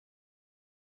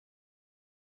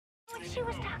What she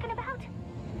was talking about?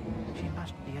 She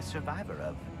must be a survivor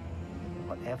of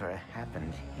whatever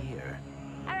happened here.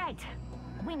 All right,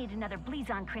 we need another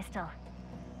Blizon crystal.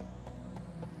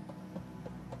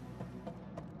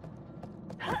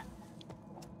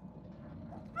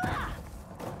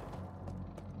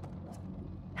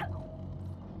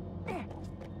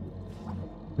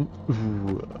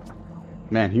 Ooh.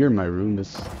 Man, here in my room,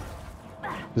 this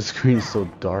screen is so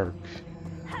dark.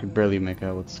 I can barely make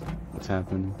out what's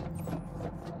happening.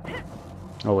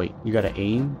 Oh wait, you gotta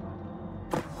aim?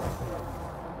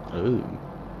 Ooh.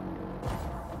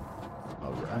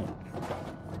 Alright.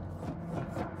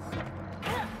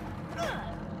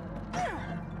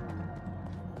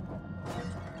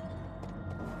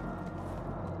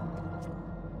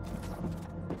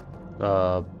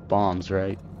 Bombs,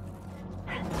 right?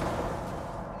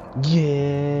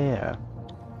 Yeah!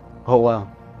 Oh wow.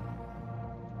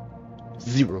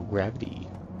 Zero gravity.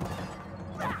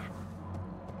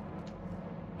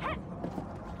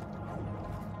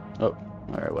 Oh,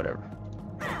 alright, whatever.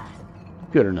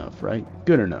 Good enough, right?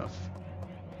 Good enough.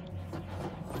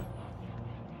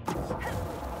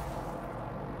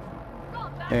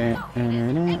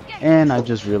 And I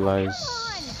just realized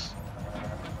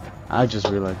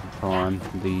upon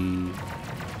the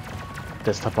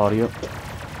desktop audio.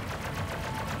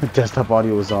 The desktop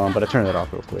audio was on, but I turned it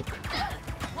off real quick.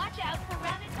 Watch out for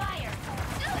rapid fire.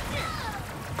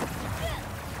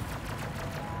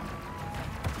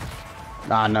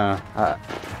 Nah.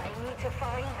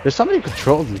 There's so many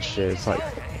controls and shit. It's like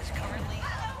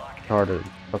hard to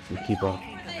fucking keep up.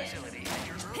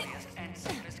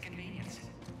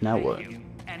 Now what?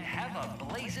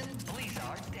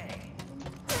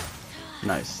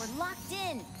 Nice. We're locked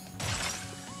in.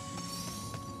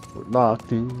 We're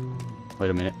locked in. Wait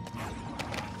a minute.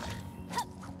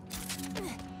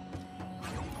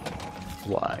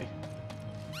 Why?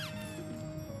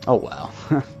 Oh wow.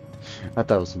 I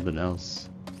thought it was something else.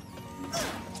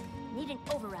 Need an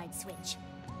override switch.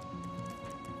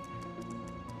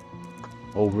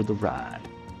 Over the ride.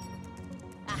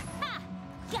 Aha!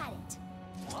 Got it.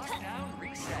 Lockdown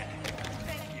reset.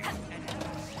 Thank you.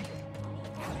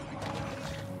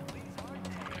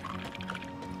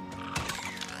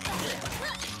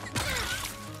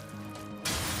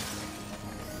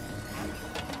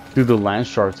 Dude, the land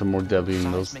sharks are more deadly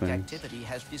than those Seismic things. activity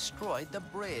has destroyed the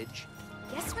bridge.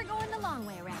 Guess we're going the long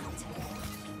way around.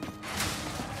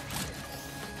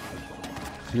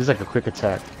 It's like a quick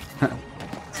attack.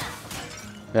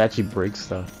 It actually breaks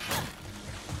stuff.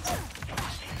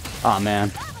 Aw, man.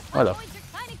 What the? Boys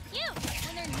are kind of cute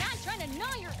when they're not trying to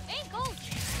gnaw your ankles.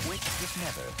 Which is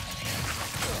never.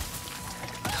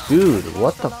 Dude,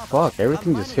 what the fuck?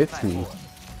 Everything just hits me.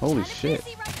 Holy shit.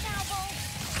 Busy right now,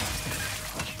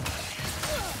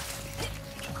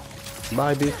 Bo.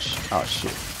 Bye, bitch. Oh,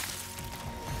 shit.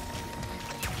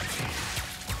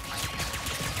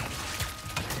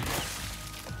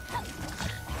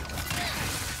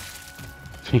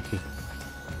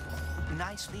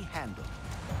 Nicely handled.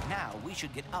 Now we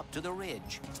should get up to the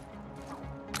ridge.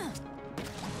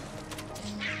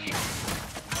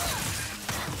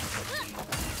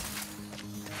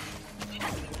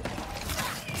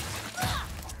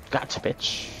 Gotcha,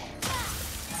 bitch.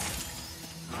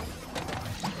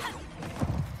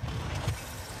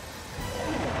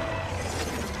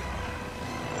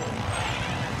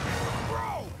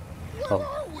 Oh.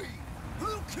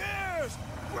 Who cares?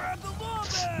 Grab the law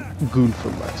back. Goon for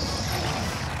less.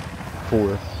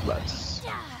 For less.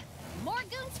 Yeah. More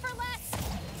goons for less.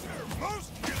 They're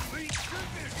most elite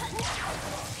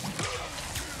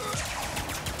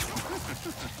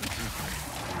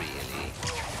Really?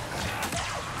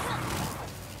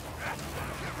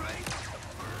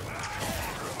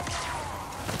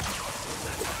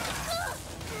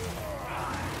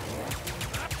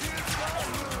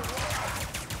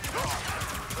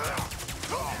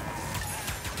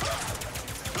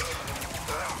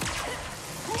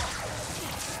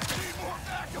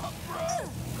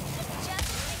 Just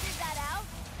figured that out.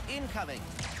 Incoming.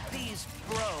 These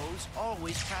bros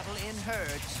always travel in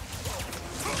herds.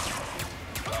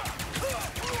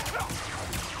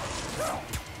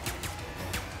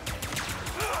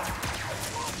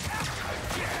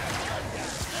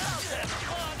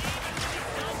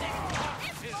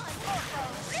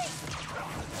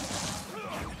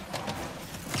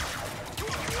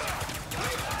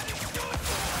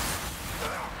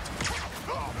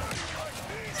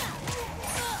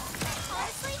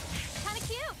 Honestly, kind of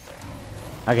cute.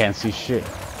 I can't see shit.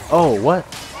 Oh, what?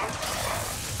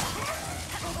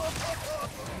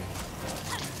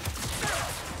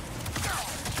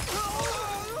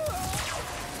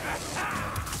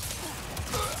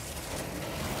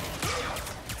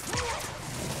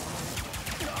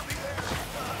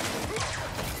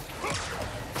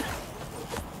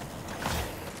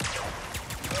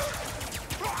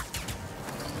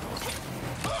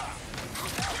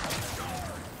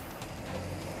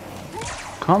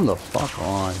 come the fuck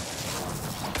on.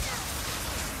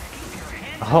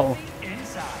 Oh.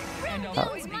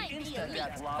 Those might be elite,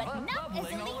 but not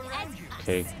as elite as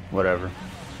Okay, us. whatever.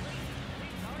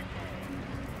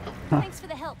 Thanks for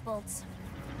the help, Bolts.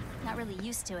 Not really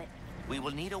used to it. We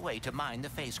will need a way to mine the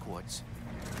phase quartz.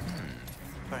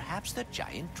 Perhaps the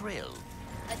giant drill.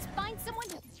 Let's find someone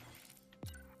to...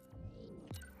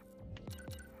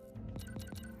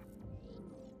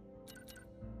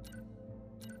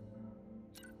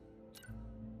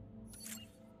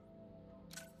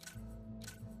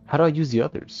 How do I use the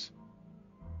others?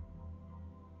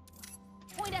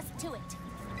 Point us to it.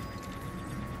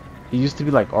 It used to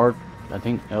be like R, I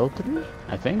think L3?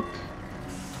 I think?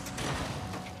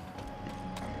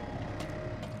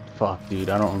 Fuck, dude,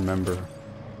 I don't remember.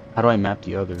 How do I map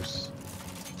the others?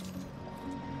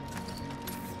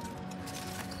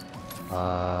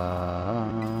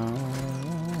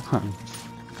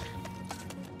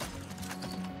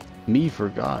 Me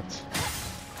forgot.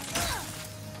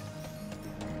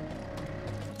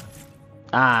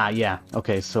 Ah, yeah.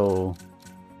 Okay, so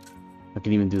I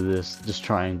can even do this. Just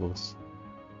triangles.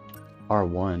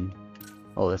 R1.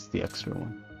 Oh, that's the extra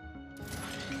one.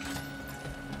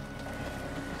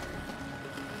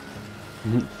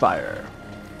 Fire.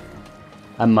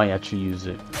 I might actually use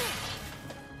it.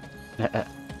 I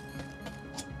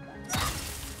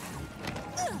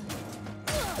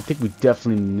think we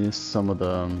definitely missed some of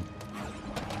the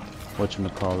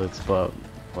whatchamacallits, but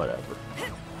whatever.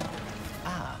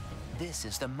 This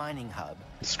is the mining hub.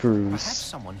 Screws. Perhaps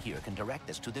someone here can direct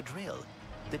us to the drill.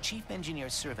 The chief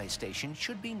engineer's survey station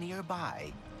should be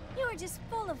nearby. You are just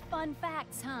full of fun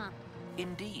facts, huh?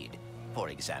 Indeed. For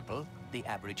example, the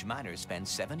average miner spends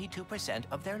 72%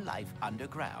 of their life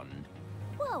underground.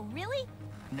 Whoa, really?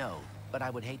 No, but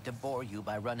I would hate to bore you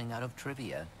by running out of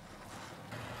trivia.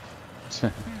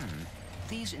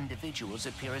 These individuals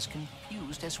appear as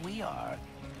confused as we are.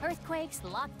 Earthquakes,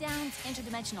 lockdowns,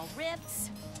 interdimensional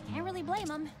rifts. Can't really blame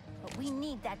them, but we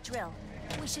need that drill.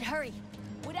 We should hurry.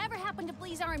 Whatever happened to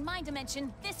Bleezar in my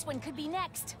dimension, this one could be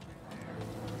next.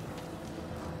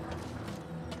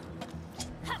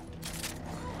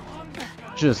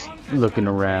 Just looking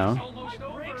around.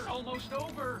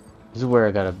 This is where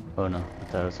I gotta. Oh no, I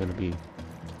thought it was gonna be.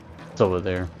 It's over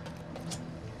there.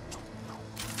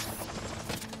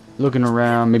 Looking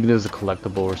around. Maybe there's a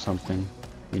collectible or something.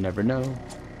 You never know.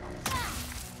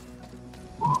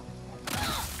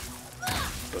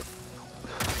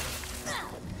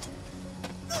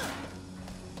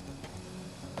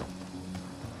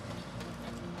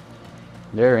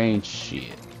 There ain't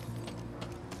shit.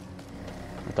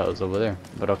 I thought it was over there,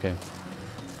 but okay.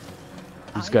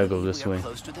 Just gotta go this way.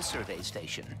 Close to the survey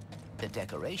station. The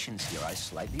decorations here are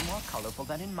slightly more colorful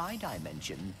than in my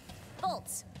dimension.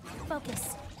 Bolts,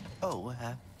 focus. Oh,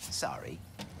 sorry.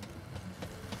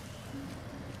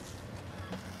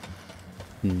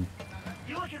 You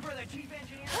looking for the chief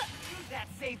engineer? Use that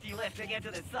safety lift to get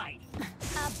to the site.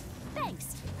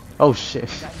 Thanks. Oh shit.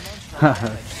 Dimensional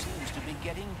damage seems to be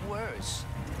getting worse.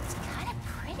 It's kind of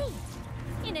pretty.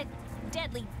 In a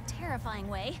deadly, terrifying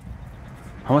way.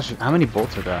 How many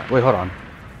bolts are that? Wait, hold on.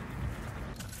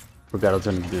 Forgot I was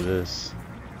gonna do this.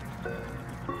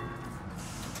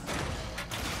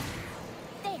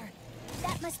 There.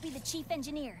 That must be the chief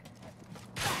engineer.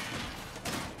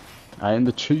 I am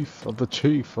the chief of the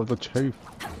chief of the chief.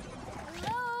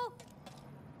 Hello?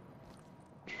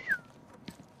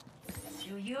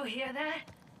 Do you hear that?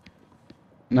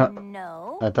 No,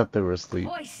 No. I thought they were asleep.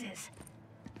 Voices.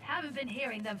 Haven't been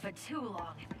hearing them for too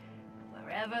long.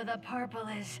 Wherever the purple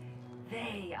is,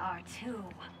 they are too.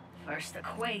 First the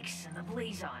quakes and the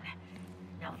Bleezon.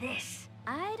 Now this.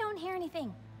 I don't hear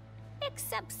anything.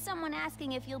 Except someone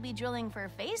asking if you'll be drilling for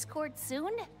phase quartz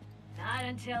soon. Not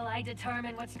until I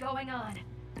determine what's going on.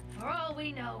 For all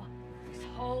we know, this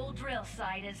whole drill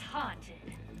site is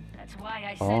haunted. That's why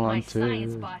I sent my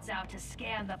science bots out to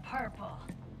scan the purple.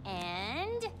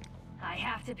 And? I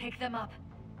have to pick them up.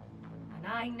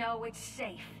 When I know it's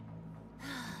safe.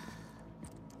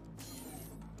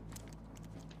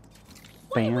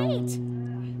 Wait!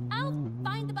 I'll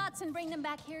find the bots and bring them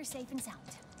back here safe and sound.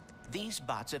 These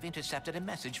bots have intercepted a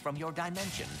message from your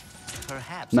dimension.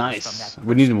 Perhaps Nice. it's from that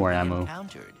We needed person more we ammo.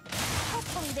 encountered.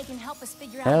 Hopefully they can help us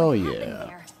figure out Hell what yeah. happened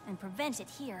there and prevent it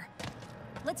here.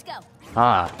 Let's go.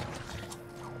 Ah.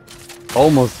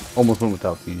 Almost went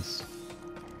without these.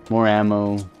 More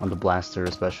ammo on the blaster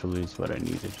especially is what I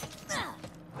needed.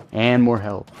 And more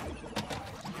health.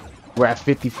 We're at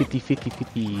 50.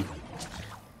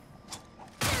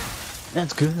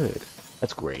 That's good.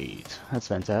 That's great. That's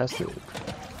fantastic.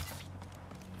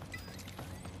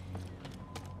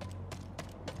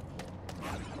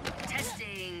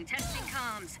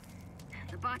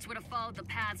 bots would have followed the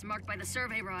paths marked by the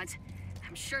survey rods.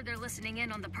 I'm sure they're listening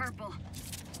in on the purple.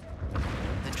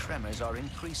 The tremors are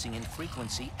increasing in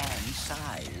frequency and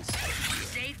size.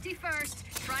 Safety first.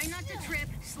 Try not to trip,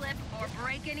 slip, or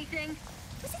break anything.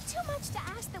 Was it too much to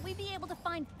ask that we be able to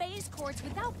find phase cords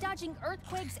without dodging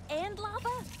earthquakes and lava?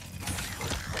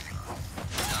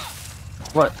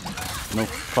 What? No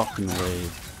fucking way.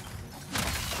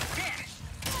 There.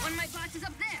 One of my bots is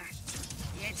up there.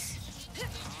 It's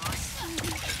awesome.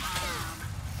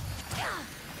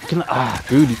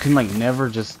 Dude, you can like never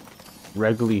just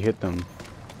regularly hit them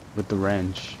with the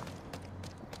wrench.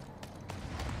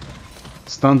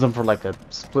 Stuns them for like a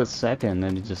split second,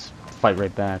 then you just fight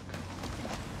right back.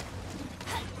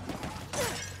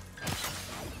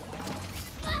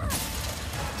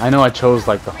 I know I chose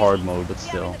like the hard mode, but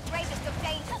still.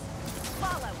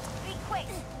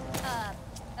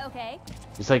 Okay.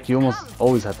 It's like you almost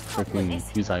always have to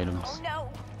freaking use items.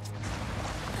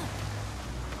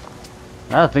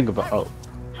 Now to think about, oh.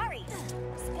 Hurry!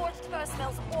 Scorched fur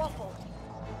smells awful.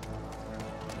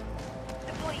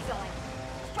 The police on.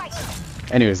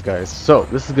 Strike. Anyways, guys, so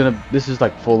this is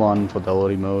like full on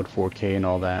fidelity mode, 4K and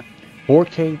all that.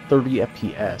 4K 30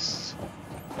 FPS.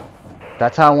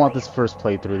 That's how I want this first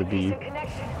playthrough to be.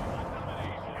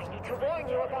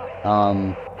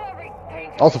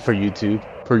 Also for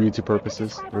YouTube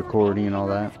purposes, recording and all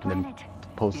that, and then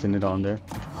posting it on there.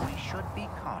 We should be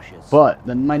cautious. But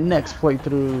then my next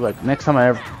playthrough, like next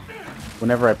time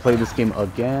whenever I play this game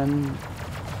again,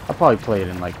 I'll probably play it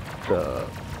in like the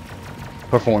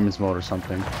performance mode or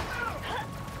something.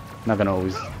 Not gonna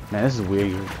always. Man, this is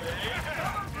weird.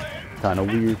 Kinda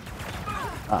weird.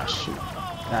 Ah, shoot.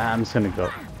 Nah, I'm just gonna go.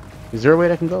 Is there a way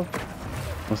that I can go?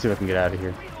 Let's see if I can get out of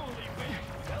here.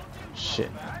 Shit.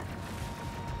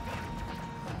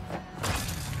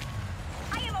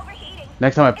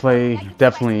 Next time I play,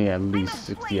 definitely at least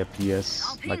 60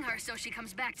 FPS, like her so she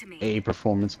comes back to me. a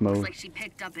performance mode. Looks like she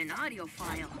picked up an audio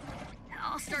file.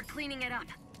 I'll start cleaning it up.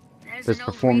 There's an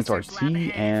old performance research RT lab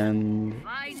ahead. and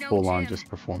I know full on Jim. just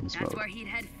performance That's mode. where he'd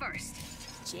head first.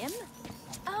 Jim?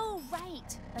 Oh,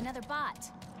 right. Another bot.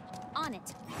 On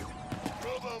it.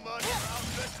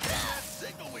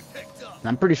 And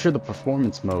I'm pretty sure the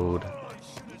performance mode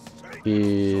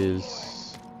is...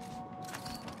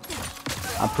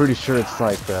 I'm pretty sure it's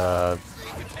like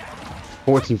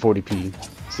 1440p,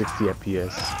 60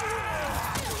 FPS.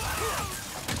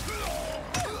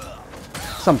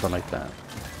 Something like that.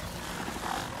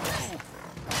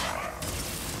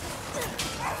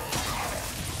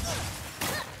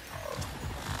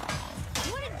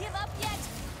 You wouldn't give up yet?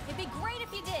 It'd be great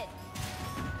if you did.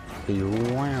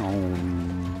 Wow.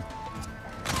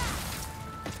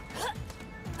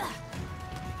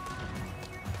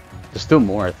 There's still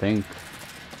more, I think.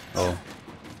 Oh.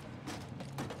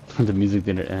 The music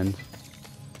didn't end.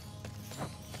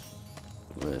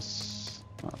 This.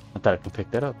 Oh, I thought I could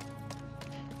pick that up.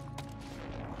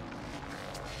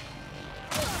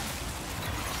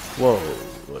 Whoa,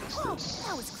 what is this?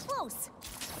 That was close.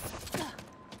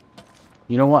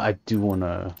 You know what? I do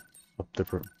wanna up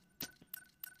the.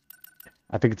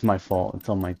 I think it's my fault. It's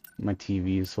on my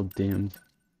TV is so dimmed.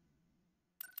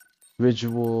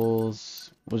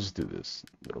 Visuals. We'll just do this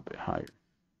a little bit higher.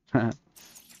 Behind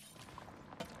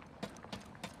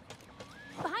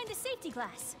the safety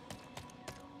glass.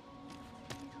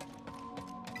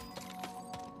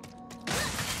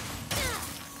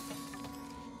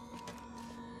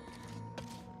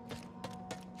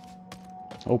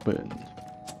 Open.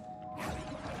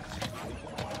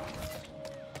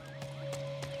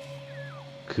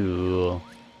 Cool.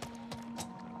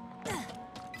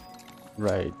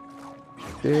 Right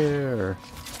there.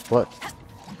 What?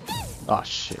 Oh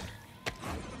shit.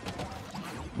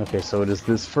 Okay, so it is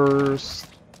this first.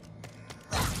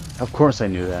 Of course I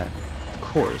knew that. Of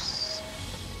course.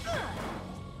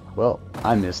 Well,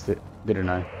 I missed it, didn't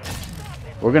I?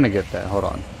 We're gonna get that. Hold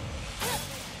on.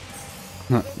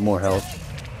 More health.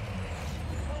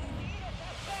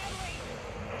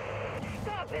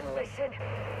 Stop and listen.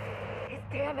 He's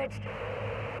damaged.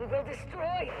 We will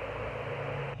destroy.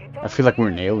 I feel like we're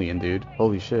an alien, dude.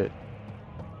 Holy shit.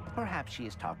 Perhaps she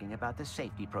is talking about the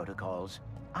safety protocols.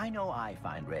 I know I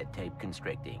find red tape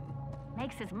constricting.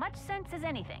 Makes as much sense as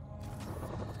anything.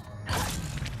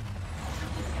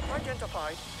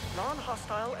 Identified.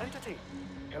 Non-hostile entity.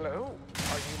 Hello?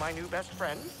 Are you my new best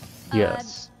friend?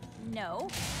 Yes. No.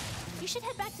 You should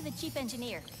head back to the chief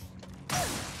engineer.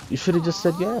 You should have just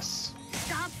said yes.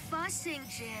 Stop fussing,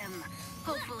 Jim.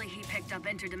 Hopefully he picked up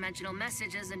interdimensional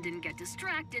messages and didn't get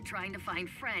distracted trying to find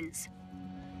friends.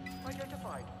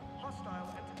 Identified.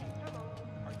 Hostile entity. Hello.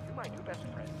 Are you my new best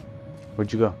friend?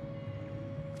 Where'd you go?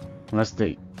 Unless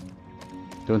they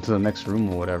go into the next room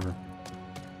or whatever.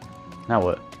 Now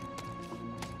what?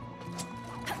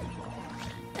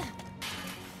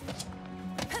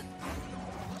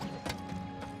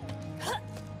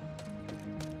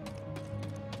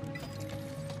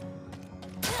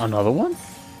 Another one?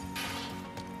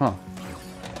 Huh.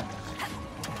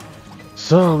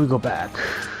 So we go back.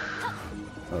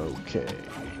 Okay,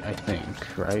 I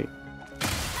think, right?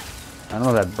 I don't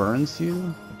know if that burns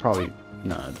you. Probably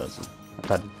no, it doesn't.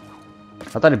 I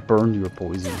thought it burned you with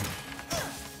poison.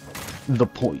 The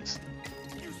poison.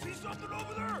 You see something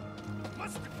over there?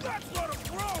 That's not a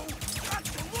bro.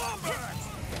 That's the wombat.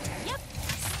 Yep.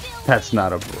 Still That's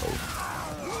not a bro.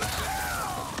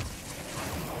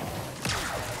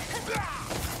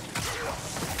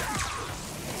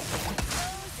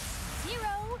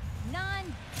 zero,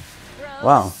 none. Bros.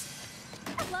 Wow,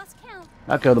 I've lost count.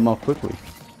 I killed them all quickly.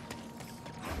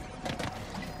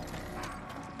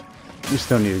 You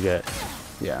still need to get,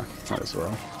 yeah, might as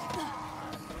well.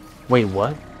 Wait,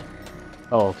 what?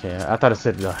 Oh, okay. I thought it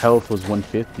said the health was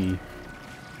 150.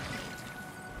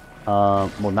 Well,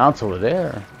 now it's over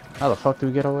there. How the fuck do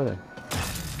we get over there?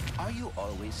 Are you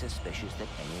always suspicious that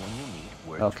anyone you meet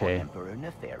works for Emperor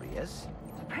Nefarious?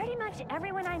 Pretty much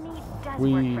everyone I meet does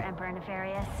We- work for Emperor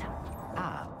Nefarious.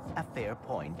 Ah, a fair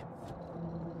point.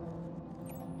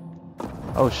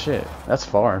 Oh shit, that's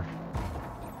far.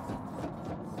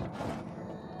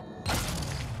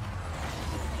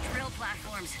 Drill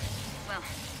platforms. Well,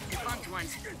 defunct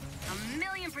ones.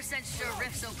 1,000,000% sure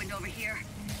rifts opened over here.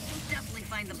 We'll definitely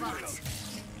find the bots.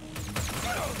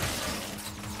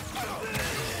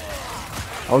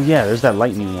 Oh yeah, there's that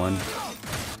lightning one.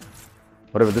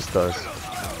 Whatever this does.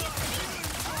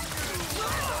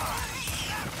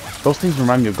 Those things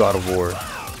remind me of God of War.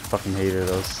 Fucking hated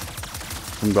those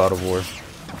from God of War.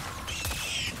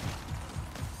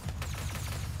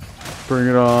 Bring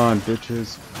it on,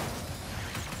 bitches.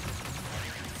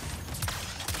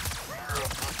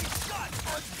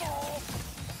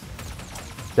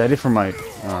 That it for my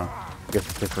I guess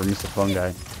it's it for Mr.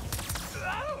 Fungi.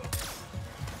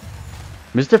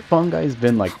 Mr. Fungi has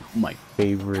been like my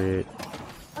favorite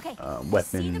Okay. See the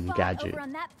weapon bot gadget. over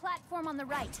on that platform on the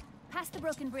right, past the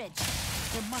broken bridge.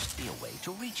 There must be a way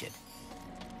to reach it.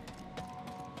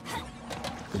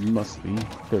 There must be.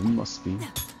 There must be.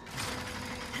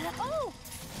 Oh,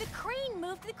 the crane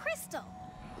moved the crystal.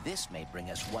 This may bring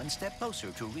us one step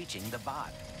closer to reaching the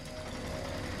bot.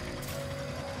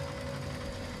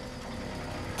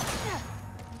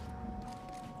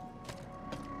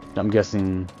 I'm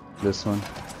guessing this one.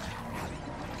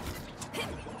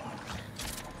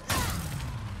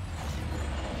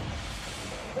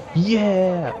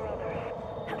 Yeah!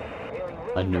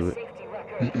 I knew it.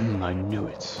 I knew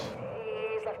it.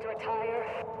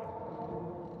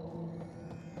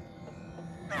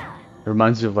 It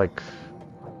reminds you of like...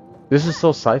 This is so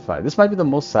sci-fi. This might be the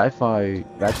most sci-fi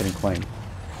Ratchet Clank.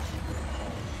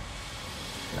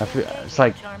 I feel, it's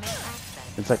like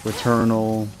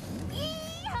Returnal.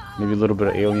 Maybe a little bit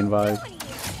of Alien vibe.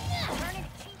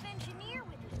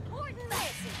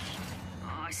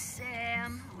 Oh,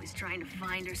 Sam, always trying to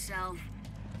find herself.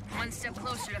 One step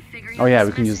closer to figuring Oh out yeah,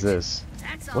 this we can use message. this.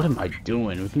 That's What all. am I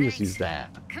doing? We can just Thanks. use that.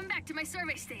 Come back to my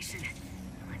survey station.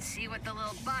 Let's see what the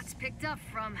little bots picked up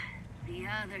from the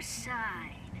other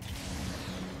side.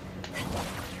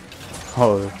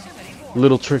 Oh,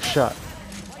 little trick shot.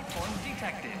 Platform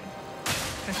detected.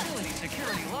 Facility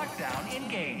security lockdown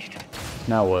engaged.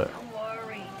 Now what?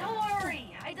 Don't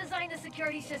worry. I designed the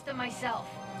security system myself.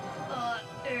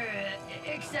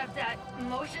 Except that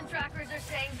motion trackers are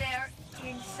saying they're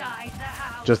inside the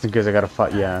house. Just in case I gotta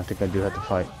fight. Yeah, I think I do have to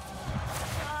fight.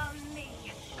 Me.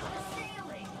 The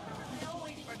ceiling.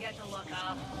 Always forget to look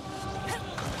up.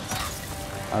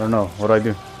 I don't know. What do I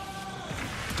do?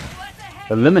 What the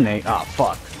heck? Eliminate? Ah,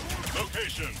 fuck.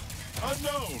 Location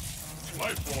unknown.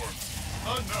 Life form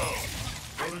unknown.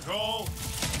 Protocol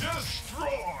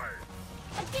destroy.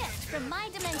 A gift from my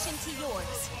dimension to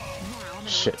yours. Now I'm gonna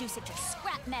Shit. reduce it to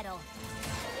scrap metal.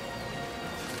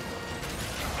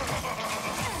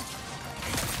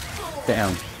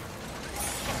 Damn.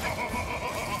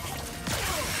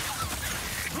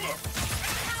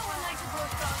 How am I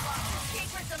supposed to unlock the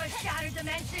secrets of a shattered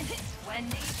dimension when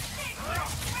these things are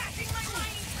crashing my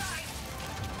mighty side?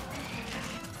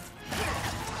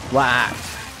 Wow.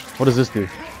 What does this do?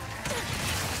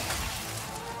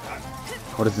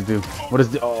 What does it do? What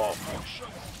does it? Oh.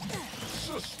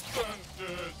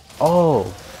 Suspended.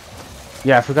 Oh.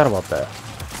 Yeah, I forgot about that.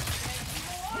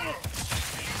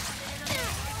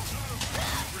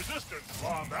 Resistance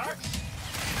wombats.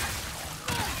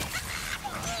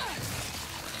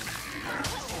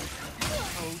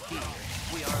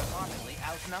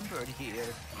 outnumbered here.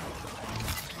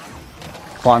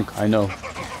 Clank, I know.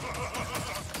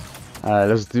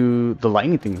 Let's do the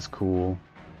lightning thing is cool.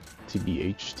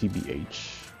 TBH,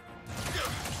 TBH.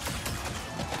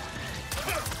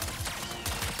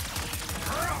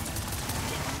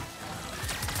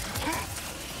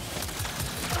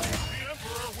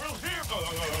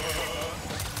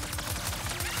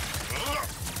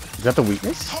 Is that the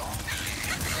weakness?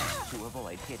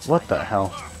 What the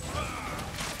hell?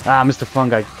 Ah, Mr.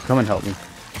 Fungi, come and help me.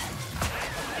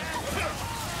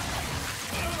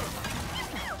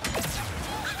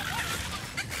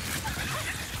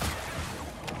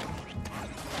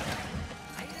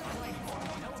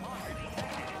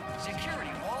 Security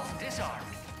walls disarmed.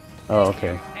 Oh,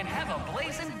 okay. And have a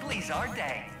blazing blizzard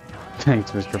day.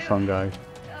 Thanks, Mr. Fungi. Okay,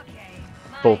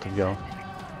 Both of y'all.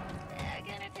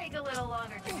 Gonna take a little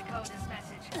longer to decode this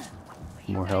message.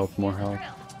 More health, more health.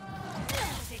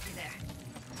 I'll take you there.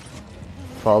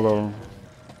 Follow.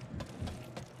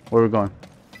 Where are we going?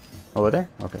 Over there?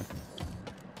 Okay.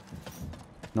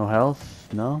 No health?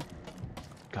 No?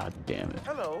 God damn it.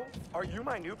 Hello, are you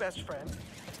my new best friend?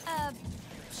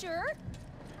 Sure?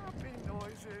 Happy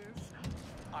noises.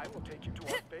 I will take you to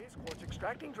our base quartz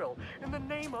extracting drill in the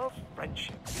name of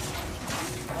friendship.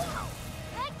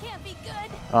 That can't be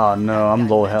good. Oh no, I'm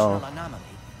low Dimensional health. anomaly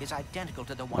is identical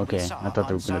to the one Okay, we saw I thought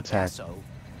they on were gonna attack. Sargasso.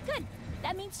 Good.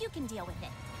 That means you can deal with it.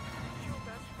 Your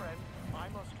best friend, I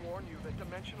must warn you that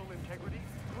dimensional integrity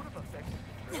could have affected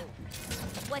the drill.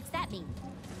 What's that mean?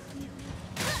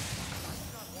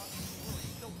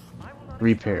 I will not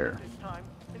Repair. this time.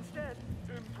 Instead,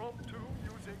 impromptu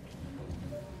music.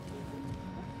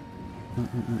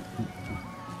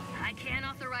 I can't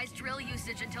authorize drill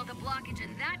usage until the blockage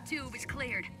in that tube is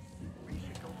cleared. We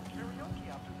should go for karaoke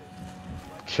after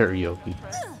this. Karaoke.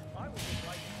 Friend, I will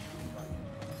invite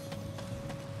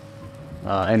you.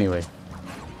 Anyway.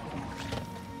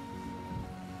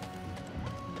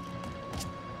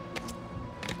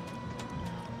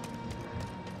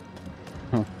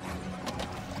 Huh.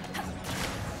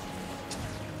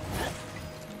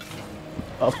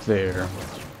 Up there.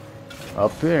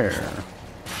 Up there.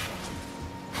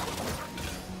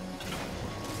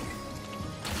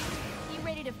 You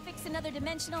ready to fix another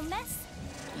dimensional mess?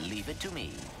 Leave it to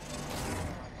me.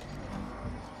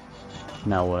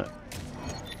 Now what?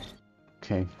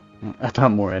 Okay. I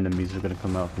thought more enemies were gonna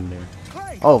come out from there.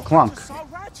 Clank, Oh, Clank. I just saw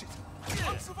Ratchet.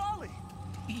 On Savali.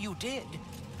 You did?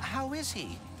 How is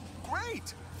he?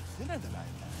 Great. Thinner than I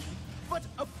imagined, but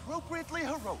appropriately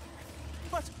heroic.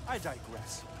 But I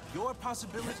digress. Your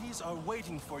possibilities are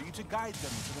waiting for you to guide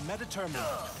them to the meta-terminal.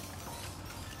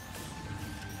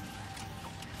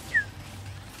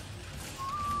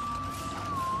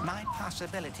 My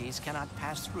possibilities cannot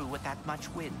pass through with that much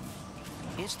wind.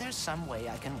 Is there some way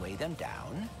I can weigh them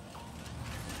down?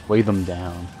 Weigh them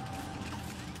down.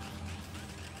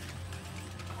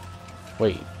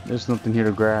 Wait, there's nothing here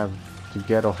to grab, to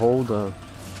get a hold of,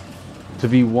 to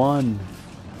be won.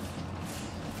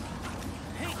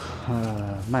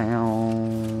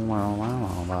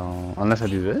 Unless I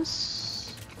do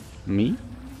this? Me?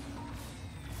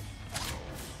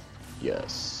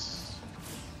 Yes.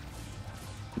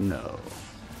 No.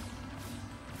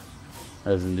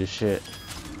 That doesn't do shit.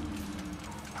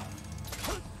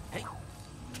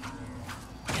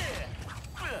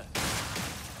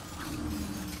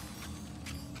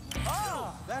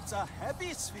 Ah, that's a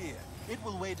heavy sphere. It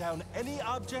will weigh down any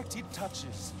object it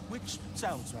touches, which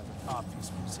sounds rather obvious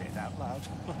when you say it out loud.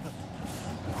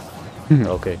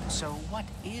 Okay. So what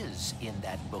is in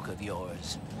that book of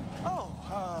yours? Oh,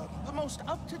 the most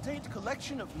up-to-date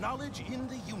collection of knowledge in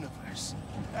the universe,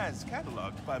 as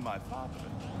cataloged by my father.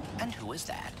 And who is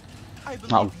that? I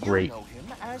believe Oh, great. you know him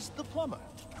as the plumber.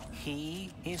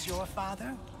 He is your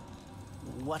father?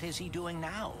 What is he doing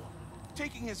now?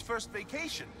 Taking his first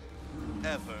vacation.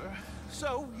 Ever.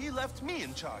 So he left me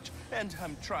in charge, and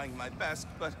I'm trying my best,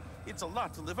 but it's a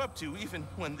lot to live up to even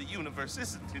when the universe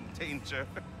isn't in danger.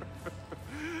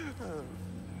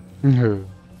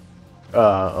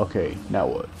 Okay, now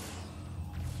what?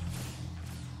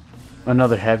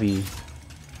 Another heavy.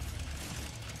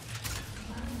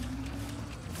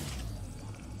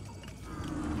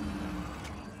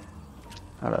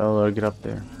 How the hell do I get up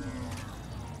there?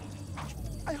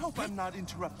 I hope I'm not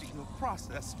interrupting your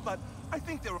process, but I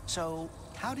think there are... So,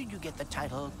 how did you get the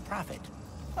title Prophet?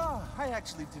 Ah, I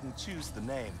actually didn't choose the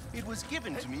name. It was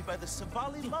given to me by the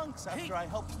Savali monks after I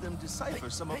helped them decipher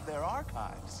some of their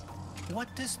archives. What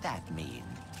does that mean?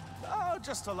 Oh,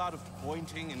 just a lot of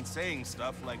pointing and saying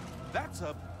stuff like, that's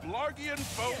a Blargian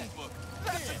phone book,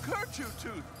 that's a Kerchu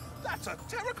tooth, that's a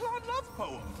Terraclon love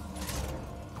poem.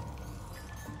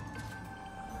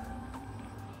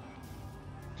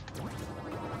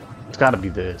 gotta be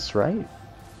this, right?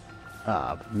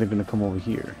 Ah, they're gonna come over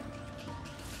here.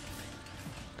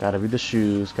 Gotta be the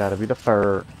shoes, gotta be the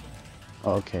fur.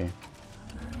 Okay.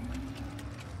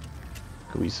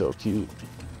 Could be so cute.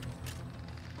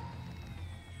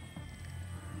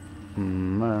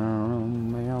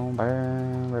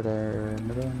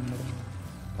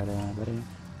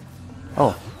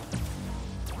 Oh.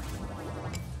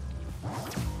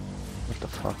 What the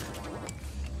fuck?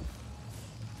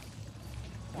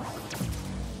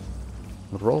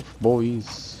 Rolf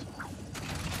boys.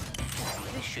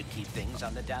 This should keep things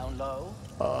on the down low.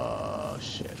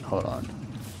 Shit. Hold on.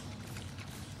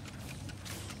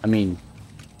 I mean,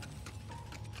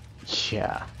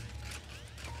 yeah.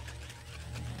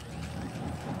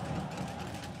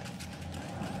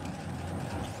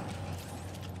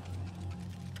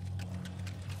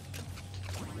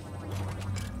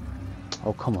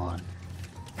 Oh, come on.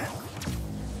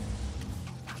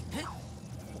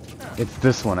 It's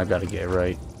this one I gotta get,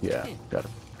 right? Yeah, gotta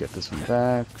get this one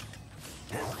back.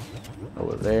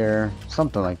 Over there.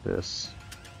 Something like this.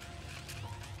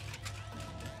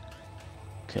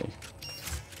 Okay.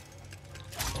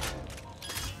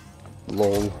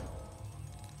 Lol.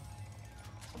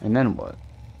 And then what?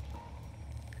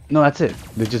 No, that's it.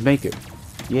 They just make it.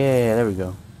 Yeah, there we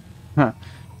go. Huh.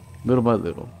 Little by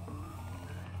little.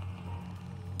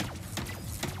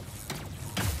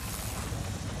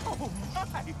 Oh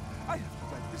my! I have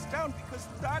to write this down because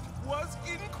that was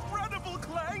incredible,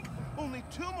 Clank! Only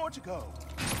 2 more to go.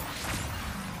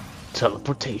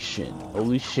 Teleportation.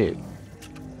 Holy shit.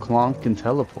 Clank can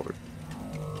teleport.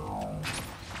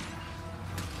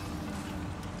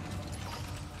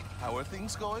 How are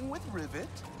things going with Rivet?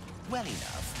 Well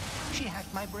enough. She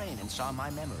hacked my brain and saw my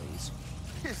memories.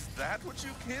 Is that what you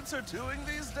kids are doing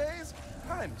these days?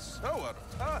 I'm so out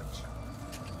of touch.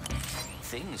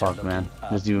 Things are Fuck, looking man. up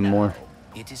There's even now. more.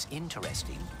 It is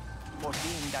interesting. For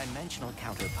being dimensional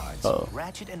counterparts,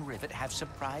 Ratchet and Rivet have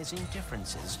surprising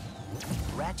differences.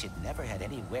 Ratchet never had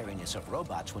any wariness of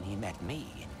robots when he met me.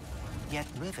 Yet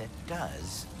Rivet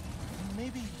does.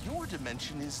 Maybe your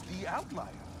dimension is the outlier.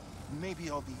 Maybe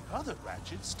all the other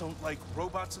Ratchets don't like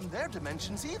robots in their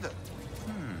dimensions either.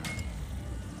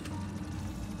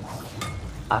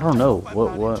 I don't know. I'm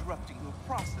What? not interrupting your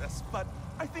process, but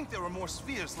I think there are more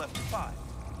spheres left to find.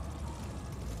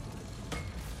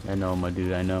 I know, my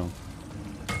dude, I know.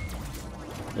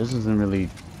 This doesn't really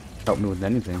help me with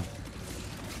anything.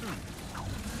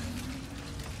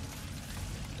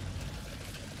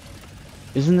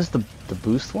 Isn't this the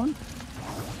boost one?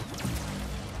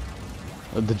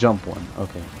 The jump one.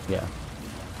 Okay, yeah.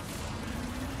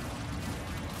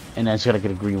 And I just gotta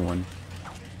get a green one.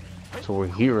 So we're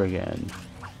here again.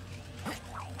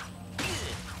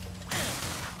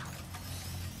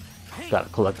 Gotta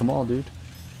collect them all, dude.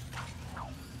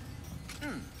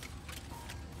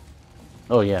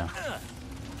 Oh yeah.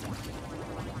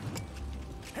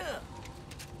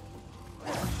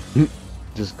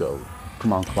 Just go.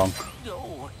 Come on, Clunk.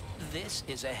 Oh, this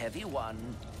is a heavy one.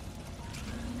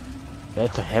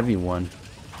 That's a heavy one.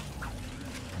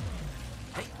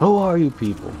 Who are you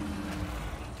people?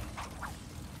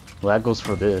 Well, that goes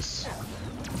for this.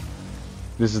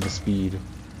 This is the speed.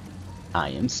 I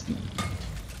am speed.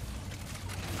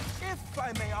 If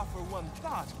I may offer one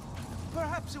thought,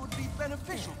 perhaps it would be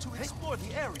beneficial to explore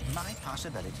the area. My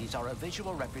possibilities are a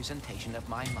visual representation of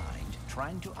my mind,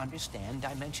 trying to understand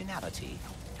dimensionality.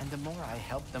 And the more I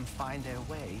help them find their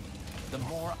way, the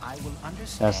more I will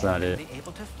understand That's not it. and be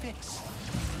able to fix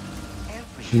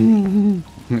everything.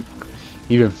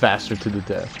 Even faster to the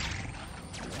death.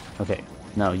 Okay,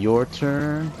 now your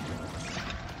turn.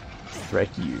 Right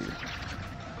here.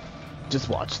 Just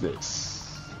watch this.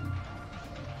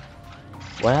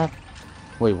 What happened?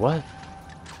 Wait, what?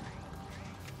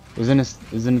 Isn't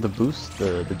it the boost,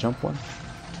 the jump one?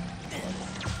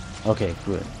 Okay,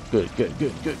 good.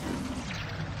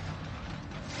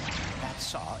 That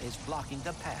saw is blocking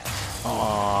the path.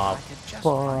 Aw, I could just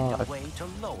find a fuck. way to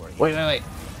lower it. Wait.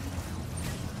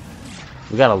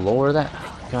 We gotta lower that?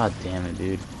 God damn it,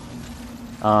 dude.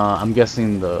 I'm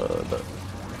guessing the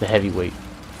heavyweight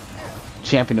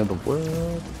champion of the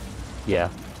world. Yeah.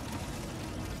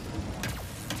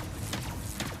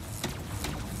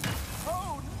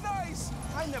 Oh, nice!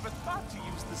 I never thought to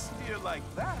use the sphere like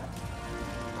that.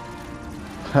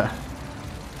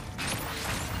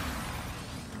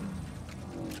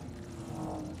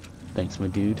 Thanks, my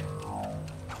dude.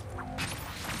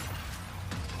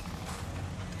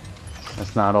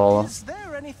 That's not all. Is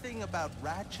there anything about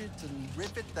Ratchet and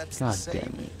Rivet that's God the same?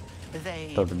 damn it.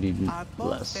 They Thought there'd be are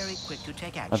both less. very quick to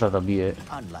take action. I thought that'd be it.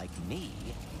 Unlike me,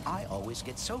 I always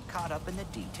get so caught up in the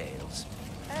details.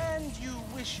 And you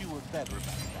wish you were better about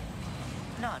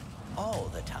that. Not all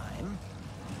the time,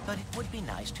 but it would be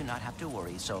nice to not have to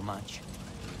worry so much.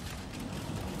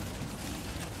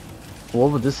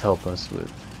 What would this help us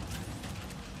with?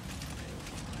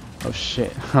 Oh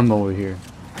shit, I'm over here.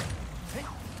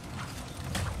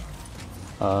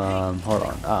 Hold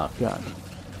on. Oh god.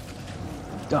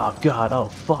 Oh god, oh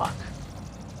fuck.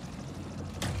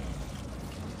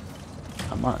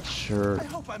 I'm not sure. I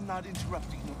hope I'm not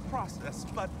interrupting your process,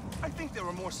 but I think there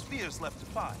are more spheres left to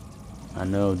find. I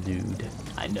know, dude.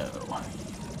 I know.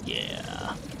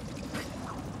 Yeah.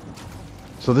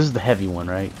 So this is the heavy one,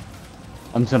 right?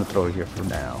 I'm just gonna throw it here for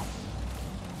now.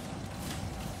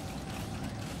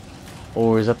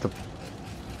 Or is that the...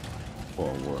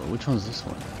 Whoa, which one's this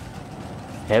one?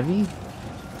 Heavy?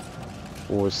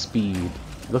 Or speed?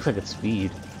 It looks like it's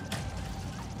speed.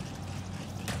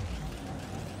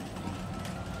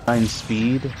 9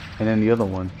 speed, and then the other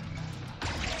one.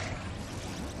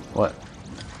 What?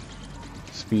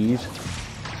 Speed.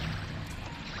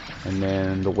 And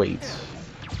then the weight.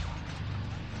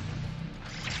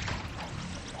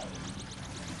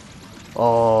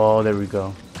 Oh, there we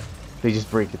go. They just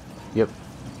break it. Yep.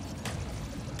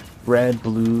 Red,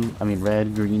 green,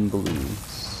 blue.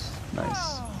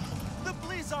 Nice. The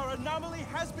Blizzard anomaly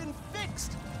has been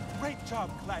fixed. Great job,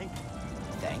 Clank.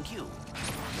 Thank you.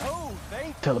 Oh,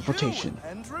 thank Teleportation. you.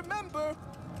 And remember,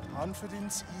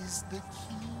 confidence is the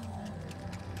key.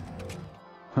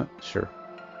 Huh, sure.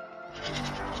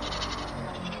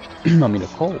 I mean,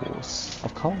 of course.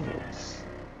 Of course.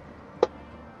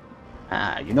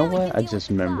 Ah, you know what? I just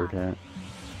remembered that.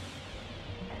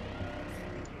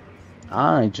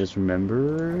 I just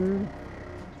remembered.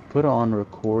 Put on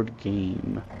record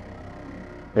game.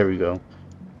 There we go.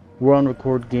 We're on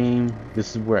record game.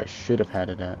 This is where I should have had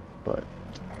it at, but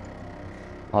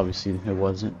obviously it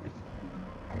wasn't.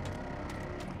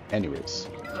 Anyways.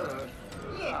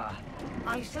 Yeah.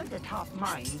 I sent the top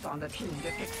minds on the team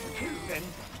to fix the tube, and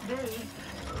they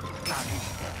got it.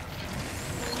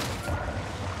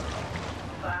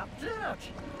 That's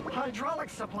it. Hydraulic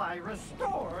supply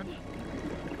restored.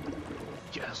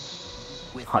 Yes.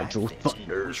 With Hydro that fixed,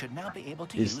 Thunder we should now be able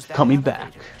to is use that coming back.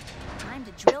 elevator. Time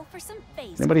to drill for some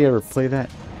phase. Anybody ever play that?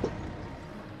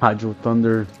 Hydro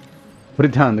Thunder? Put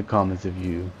it down in the comments if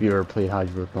you ever played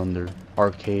Hydro Thunder,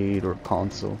 arcade or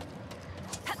console.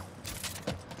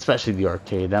 Especially the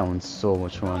arcade, that one's so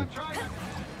much fun.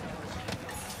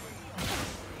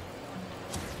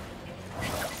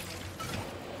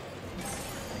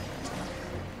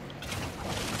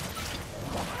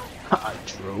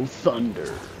 Hydro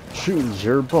Thunder. Choose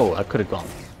your bow. I could have gone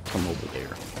from over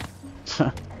there.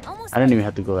 I didn't even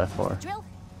have to go that far. Drill,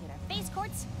 get our phase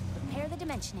quartz, repair the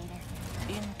dimensionator.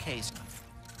 In case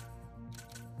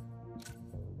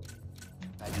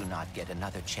I do not get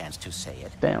another chance to say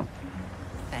it. Damn.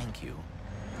 Thank you.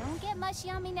 Don't get mushy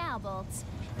on me now, Bolts.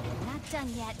 We're not done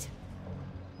yet.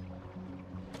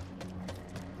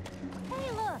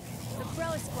 Hey, look, the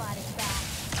Bro Squad is back.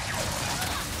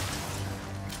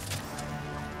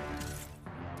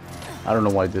 I don't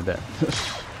know why I did that.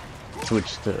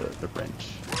 Switch to the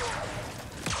wrench.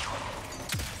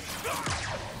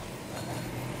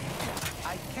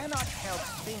 I cannot help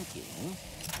thinking.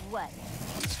 What?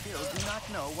 We still do not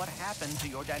know what happened to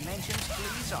your dimension's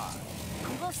Blizzard.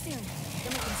 We will soon.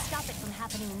 Then we can stop it from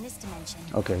happening in this dimension.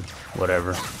 Okay,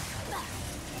 whatever.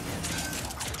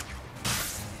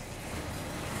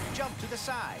 Jump to the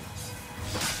side.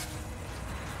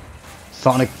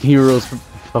 Sonic Heroes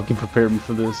fucking prepared me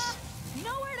for this.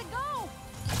 Nowhere to go.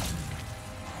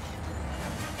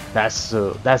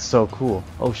 That's so cool.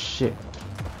 Oh shit.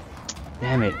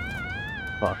 Damn it.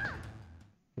 Fuck.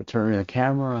 Returning the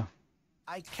camera.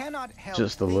 I cannot help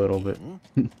Just a little bit.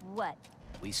 What?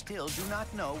 We still do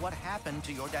not know what happened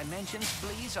to your dimension's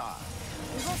Blizzard.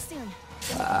 We will soon.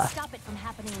 Then we can stop it from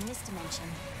happening in this dimension.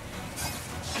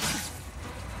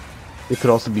 It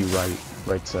could also be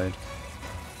right side.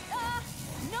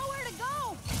 Nowhere to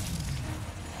go.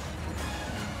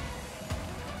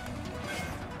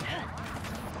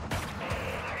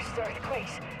 First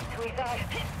earthquakes. We thought,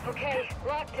 okay,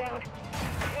 lockdown.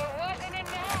 It wasn't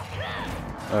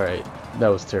enough. Alright, that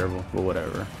was terrible, but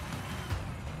whatever.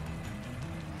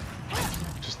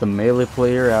 Just a melee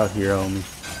player out here, homie.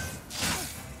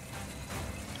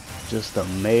 Just a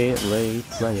melee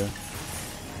player.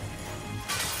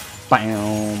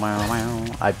 Bow, bow,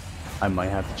 bow. I might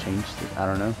have to change it. I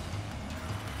don't know.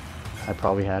 I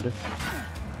probably had it.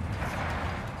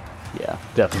 Yeah,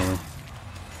 definitely.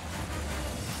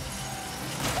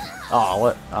 Oh,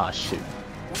 what? Oh, shoot.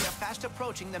 We are fast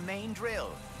approaching the main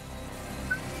drill.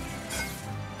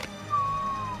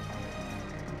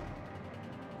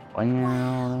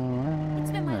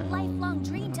 It's been my lifelong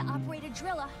dream to operate a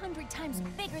drill 100 times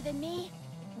bigger than me.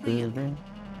 Really?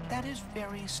 That is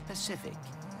very specific.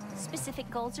 Specific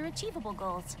goals are achievable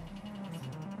goals.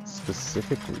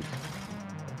 Specifically.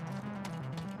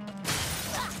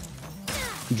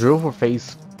 Drill for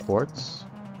phase quartz?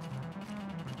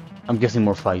 I'm guessing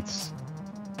more fights.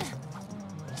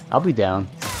 I'll be down.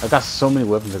 I got so many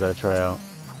weapons I gotta try out.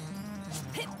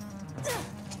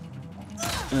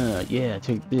 Yeah,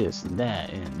 take this and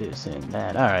that and this and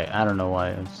that. Alright, I don't know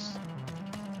why.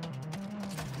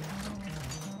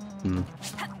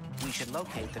 We should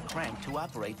locate the crank to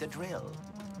operate the drill.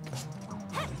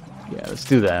 Yeah, let's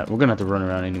do that. We're gonna have to run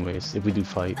around anyways if we do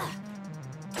fight.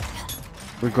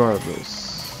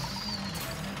 Regardless.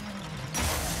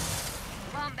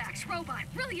 Lombax robot,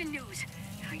 brilliant news!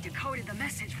 I decoded the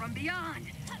message from beyond.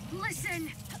 Listen!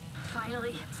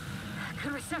 Finally,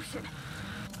 good reception.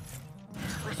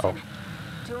 Listen,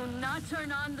 do not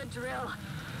turn on the drill.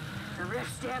 The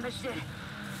rifts damaged it.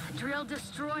 The drill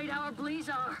destroyed our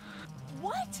Bleezar.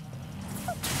 What?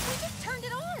 We just turned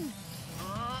it on.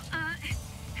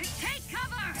 Take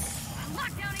cover!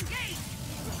 Lockdown engaged!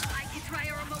 I can try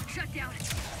a remote shutdown.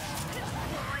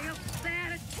 Boy, a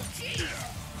bad jeez!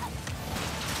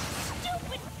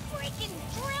 Stupid freaking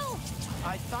drill!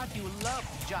 I thought you loved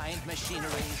giant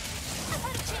machinery. I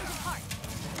had a change of heart.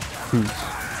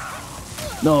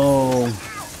 No.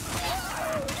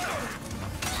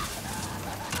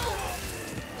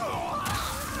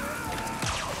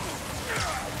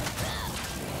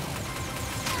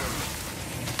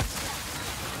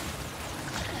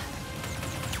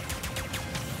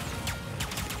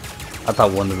 I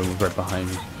thought one of them was right behind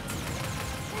me.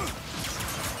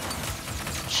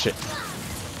 Shit.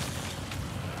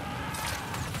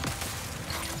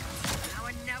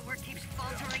 Our network keeps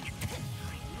faltering.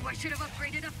 I should have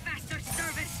upgraded a faster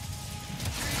service.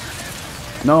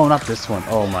 No, not this one.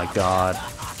 Oh my god.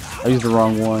 I used the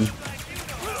wrong one.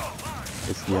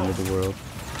 It's the end of the world.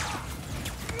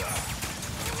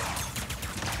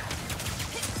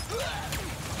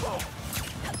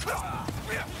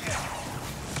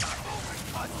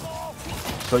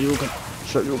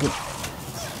 Shoryuken.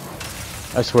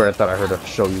 I swear I thought I heard a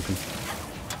Shoryuken.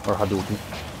 Or Hadouken.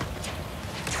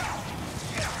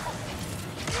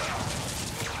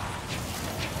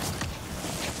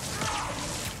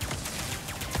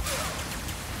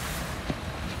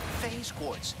 Phase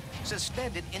quartz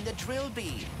suspended in the drill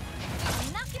beam.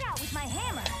 Knock it out with my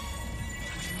hammer.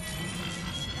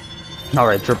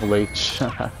 Alright, Triple H.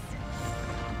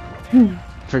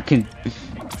 Freaking.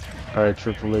 Alright,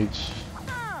 Triple H.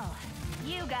 Oh,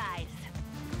 you guys.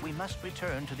 We must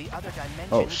return to the other dimension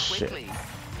Oh shit. quickly.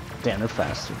 Damn, they're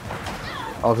faster.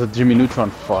 Oh, the Jimmy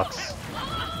Neutron fucks.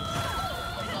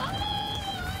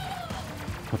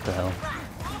 What the hell?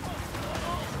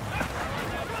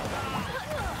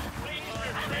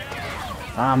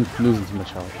 I'm losing too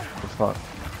much health. What the fuck?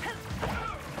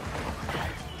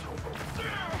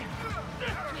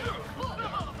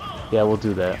 Yeah, we'll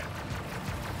do that.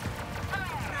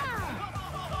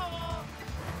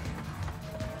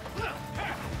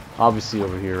 Obviously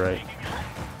over here, right?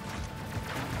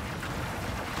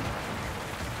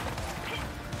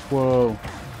 Whoa.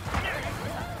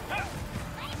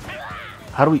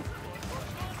 How do we...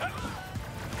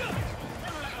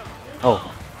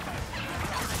 Oh.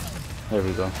 There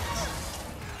we go.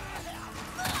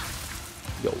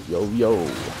 Yo, yo,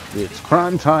 yo. It's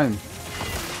crime time.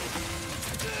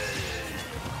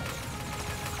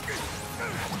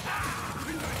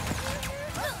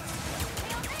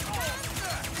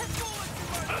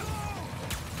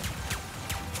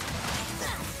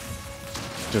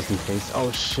 Just in case.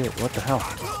 Oh shit, what the hell?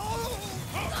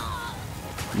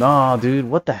 Nah, dude,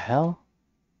 what the hell?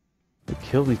 They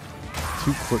killed me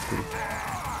too quickly.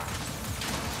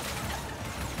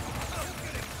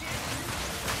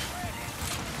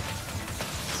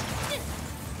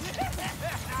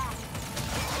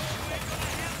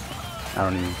 I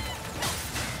don't even...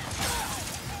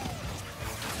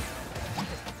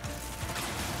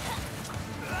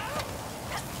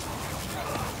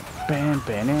 Bam,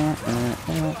 bam,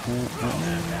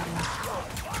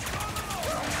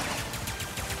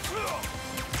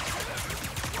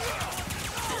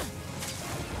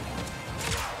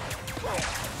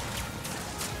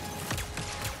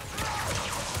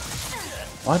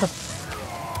 Why the...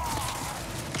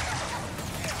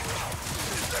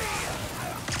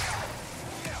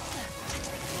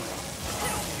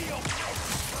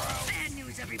 Bad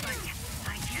news, everybody.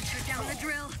 I can't shut down the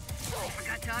drill. I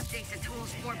forgot to update the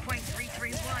tools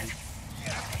 4.331.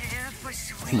 Prepare for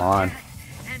sweet Come on.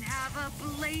 death and have a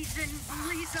blazing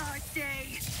Blizzard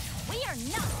day. We are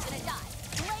not gonna die,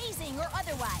 blazing or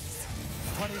otherwise.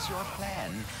 What is your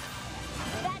plan?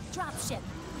 That dropship.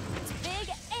 It's big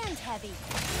and heavy.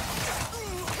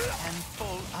 And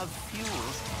full of fuel.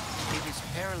 It is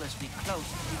perilously close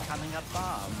to becoming a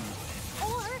bomb.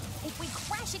 Or, if we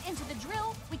crash it into the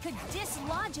drill, we could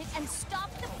dislodge it and stop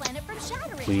the planet from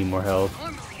shattering. We need more help.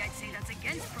 Normally, I'd say that's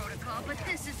against protocol, but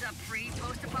this is a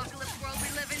pre-post-apocalypse world we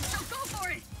live in, so go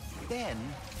for it! Then,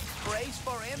 brace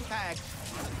for impact.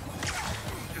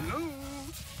 Hello?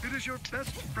 It is your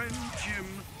best friend, Jim.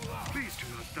 Please do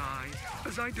not die,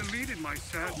 as I deleted my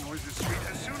sad noises suite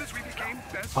as soon as we became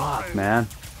best Fuck, friends. man.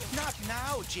 Not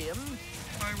now, Jim.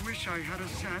 I wish I had a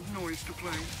sad noise to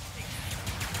play.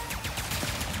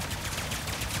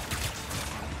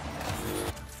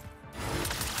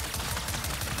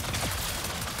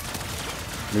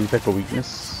 Maybe it's like a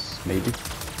weakness. Maybe.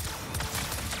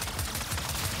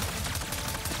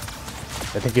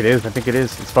 I think it is. I think it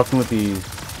is. It's fucking with the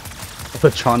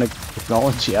electronic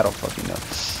technology. I don't fucking know.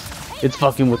 It's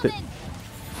fucking with it.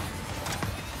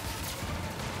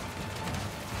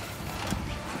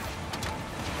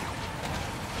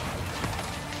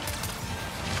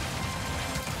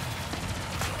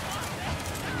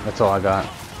 That's all I got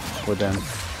with them.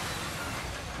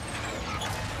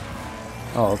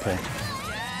 Oh, okay.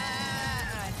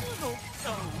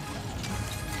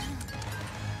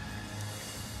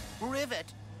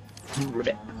 Rivet.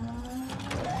 Rivet.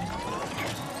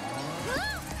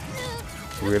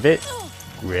 Rivet.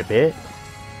 Rivet.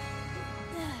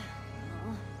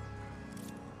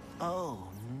 Oh,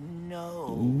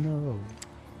 no. No.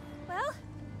 Well,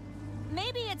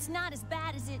 maybe it's not as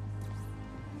bad as it...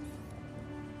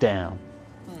 Damn.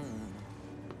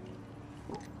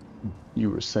 You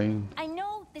were saying? I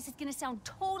know this is gonna sound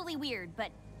totally weird,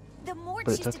 but the Morts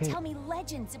But it's used to okay. tell me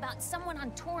legends about someone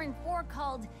on Torrin 4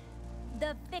 called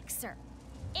the Fixer.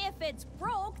 If it's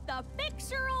broke, the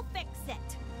Fixer'll fix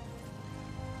it.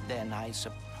 Then I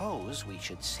suppose we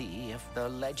should see if the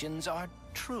legends are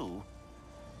true.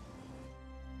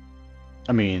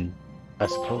 I mean, I I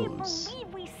can't suppose.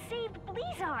 believe we saved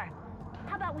Blizzard.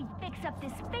 How about we fix up the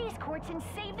space quartz and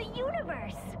save the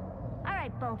universe? All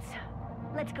right, Bolts.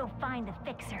 Let's go find the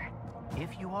Fixer.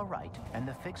 If you are right, and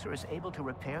the Fixer is able to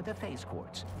repair the phase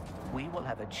quartz, we will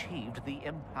have achieved the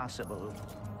impossible.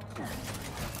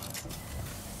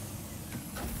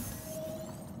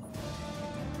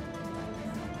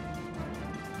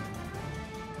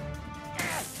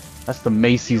 That's the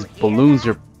Macy's balloons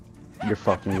you're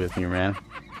fucking with here, man.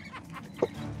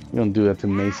 You don't do that to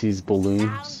Macy's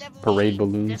balloons, parade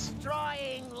balloons,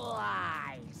 Destroying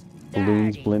lives.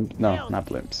 balloons, Dirty, blimp. No, filthy not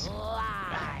blimps.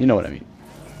 lies. You know what I mean.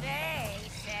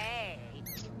 Say,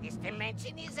 this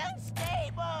dimension is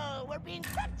unstable. We're being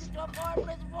sucked into a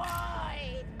formless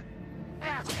void.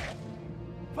 Ah,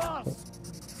 false.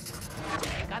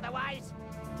 Think otherwise?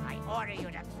 I order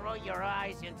you to throw your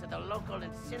eyes into the local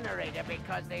incinerator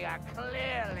because they are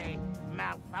clearly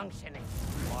malfunctioning.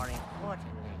 More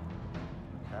importantly,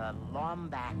 the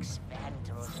Lombax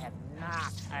Vandals have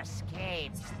not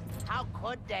escaped. How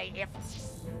could they if...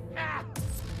 Ah!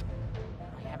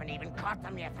 I haven't even caught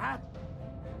them yet, huh?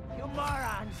 You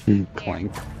morons!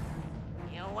 Clank.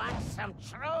 You want some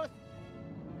truth?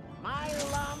 My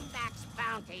Lombax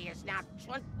bounty is now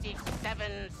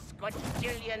 27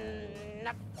 squadrillion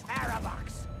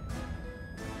parabucks.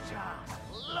 Just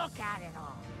look at it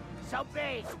all. So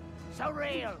big, so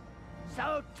real,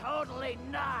 so totally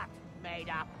not made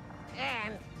up.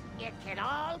 And it can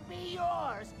all be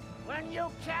yours when you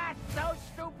catch those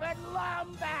stupid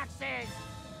Lombaxes!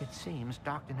 It seems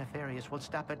Dr. Nefarious will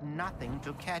stop at nothing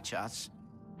to catch us.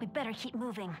 We better keep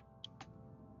moving.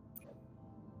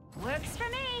 Works for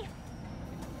me.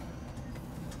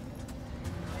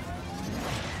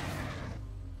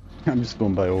 I'm just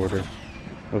going by order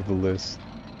of the list.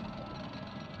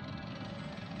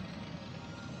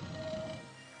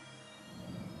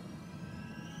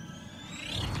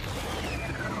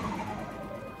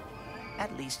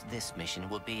 At least this mission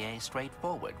will be a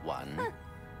straightforward one. Huh.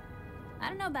 I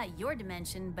don't know about your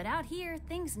dimension, but out here,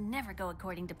 things never go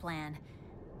according to plan.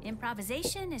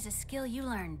 Improvisation is a skill you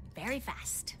learn very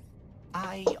fast.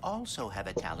 I also have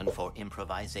a talent for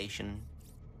improvisation.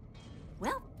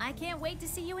 Well, I can't wait to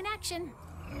see you in action.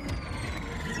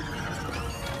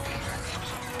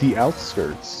 The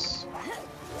outskirts.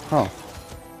 Oh.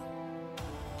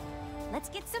 Let's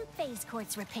get some phase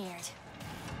quartz repaired.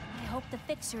 I hope the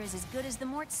Fixer is as good as the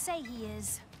Morts say he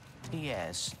is.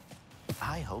 Yes,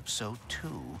 I hope so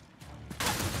too.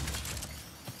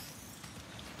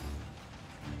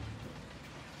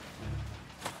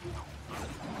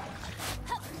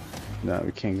 No,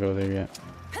 we can't go there yet.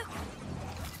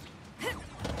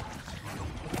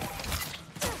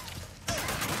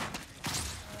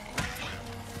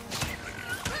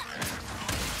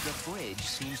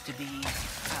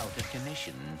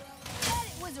 commission. Bet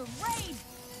it was a raid!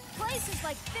 Places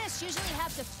like this usually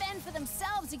have to fend for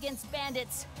themselves against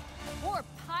bandits. Or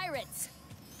pirates.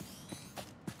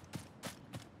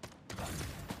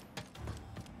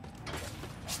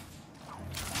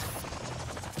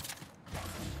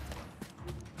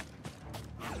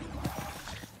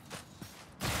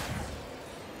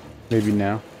 Maybe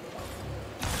now.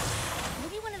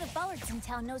 Maybe one of the bullards in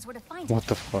town knows where to find What it.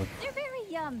 the fuck? They're very,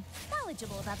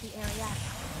 knowledgeable about the area.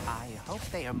 I hope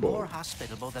they are more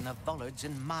hospitable than the Bullards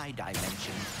in my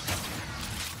dimension.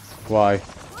 Why?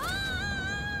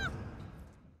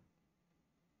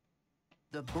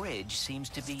 The bridge seems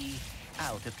to be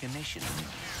out of commission.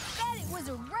 Bet it was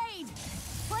a raid!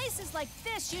 Places like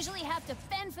this usually have to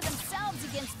fend for themselves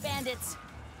against bandits.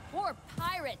 Or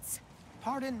pirates.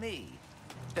 Pardon me.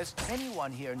 Does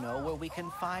anyone here know where we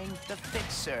can find the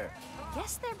fixer?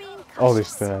 Guess they're being cautious. Oh, they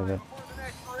still have it.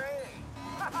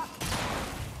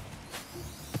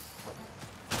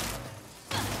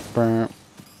 Burn,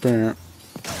 burn.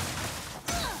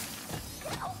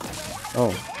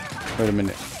 Oh, wait a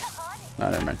minute. Nah,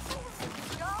 never mind.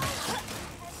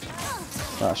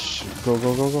 Ah, shit. Go,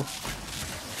 go, go, go.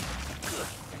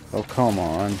 Oh, come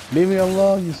on. Leave me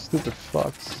alone, you stupid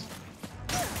fucks.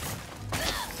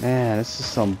 Man, this is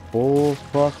some bull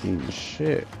fucking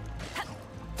shit.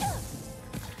 If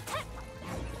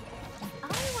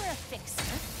I were a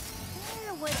fixer,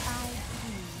 where would I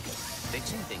be?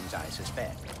 Fixing things, I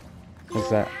suspect. What's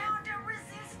that?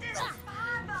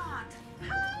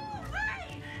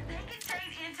 They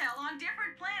contain intel on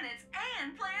different planets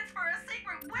and plans for a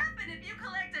secret weapon if you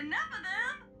collect enough of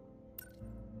them.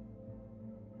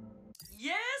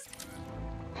 Yes.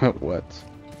 What?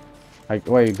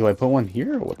 Wait, do I put one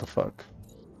here or what the fuck?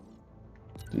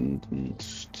 I'm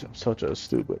such a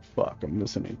stupid fuck. I'm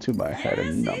listening to my head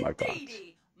and not my thoughts.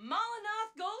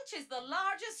 Molinoth Gulch is the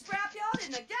largest scrapyard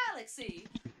in the galaxy.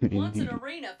 Once an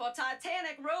arena for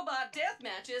titanic robot death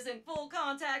matches and full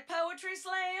contact poetry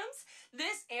slams,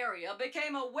 this area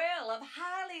became a well of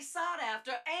highly sought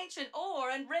after ancient ore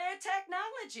and rare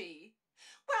technology.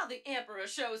 While the Emperor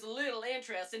shows little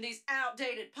interest in these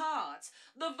outdated parts,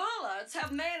 the Bullards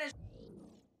have managed.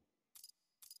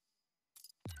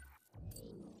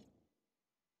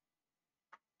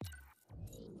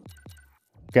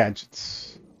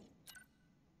 Gadgets.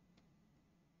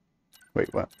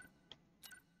 Wait, what?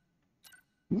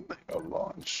 Mega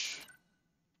launch.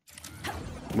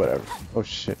 Whatever. Oh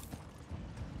shit.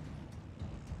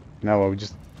 Now what, we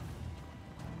just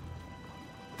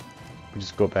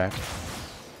go back.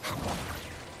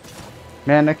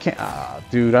 Man, I can't. Ah,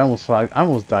 dude, I almost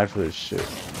died for this shit. You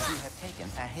have taken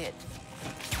a hit.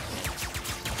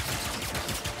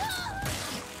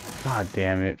 God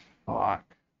damn it. Fuck.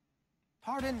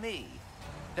 Pardon me.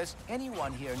 Does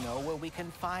anyone here know where we can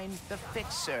find the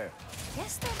fixer?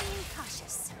 Guess they're being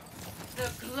cautious. The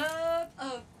Club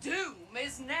of Doom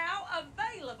is now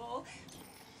available.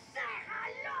 Say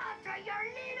hello to your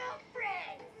little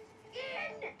friend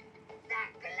in the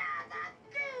Club of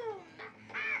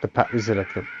Doom. Is it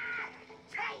like the?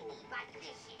 Tiny but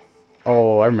vicious.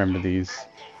 Oh, I remember these.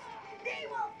 They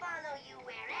will follow you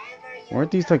wherever you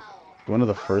Weren't these like one of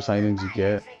the first items you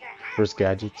get? First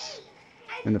gadgets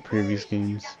in the previous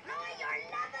games?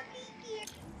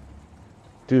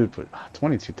 Dude, but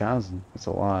 22,000. That's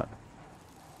a lot.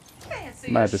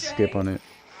 Might have to skip on it.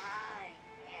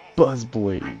 Buzz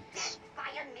blades.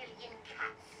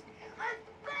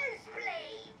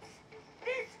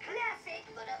 This classic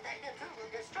but effective tool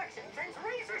of destruction sends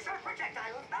razor-sharp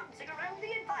projectiles bouncing around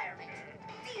the environment.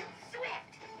 Deal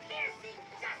swift, piercing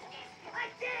justice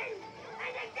again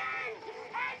and again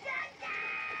and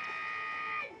again!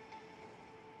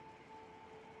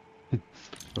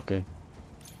 Okay.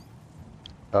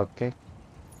 Okay.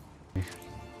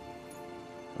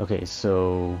 Okay,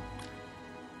 so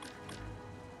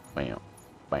bam,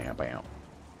 bam, bam,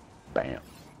 bam.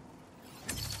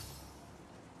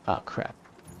 Oh crap.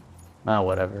 Ah,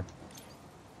 whatever.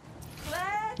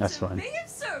 Glad That's to fine. be of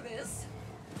service.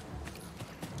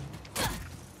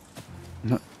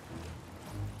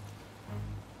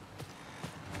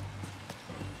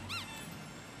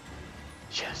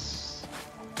 Yes.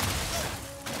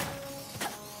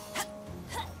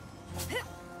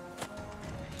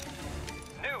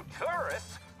 New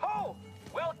tourists? Oh,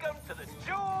 welcome to the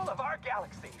jewel of our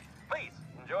galaxy. Please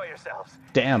enjoy yourselves.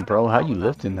 Damn, bro, how you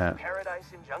lifting that? Paradise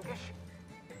in Junkish?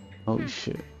 Holy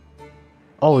shit.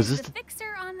 Oh, is this the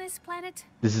fixer on this planet?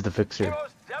 This is the He fixer.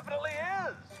 most definitely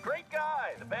is. Great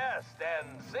guy, the best, and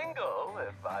single,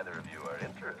 if either of you are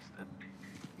interested.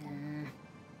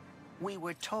 We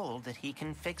were told that he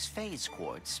can fix phase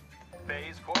quartz.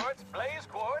 Phase quartz, blaze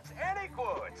quartz, any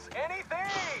quartz,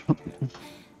 anything!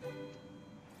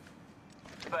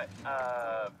 But,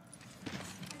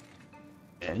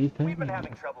 anything? we've been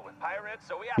having trouble with pirates,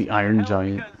 so we asked The him Iron to help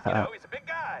Giant. because, you know, he's a big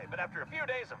guy, but after a few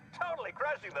days of totally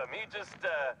crushing them, he just,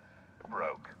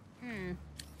 broke.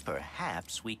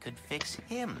 Perhaps we could fix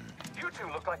him. You two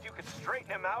look like you could straighten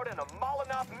him out in a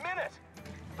Molotov minute.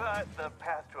 But the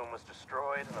path to him was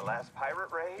destroyed in the last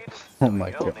pirate raid. Oh my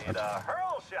You'll god. need a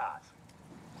hurl shot.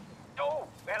 Oh,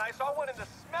 and I saw one in the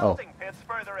smelting pits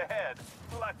further ahead.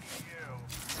 Lucky you.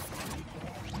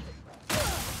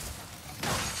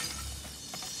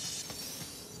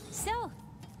 So,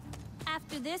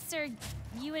 after this, are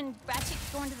you and Ratchet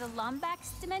going to the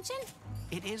Lombax dimension?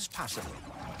 It is possible,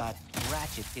 but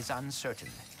Ratchet is uncertain.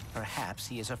 Perhaps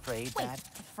he is afraid Wait, that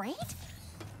afraid?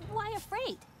 Why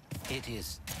afraid? it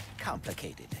is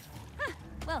complicated. Huh.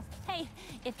 Well, hey,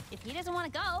 if he doesn't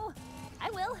want to go, I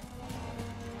will.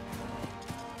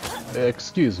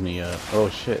 Excuse me, oh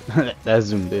shit. That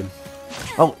zoomed in.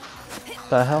 Oh,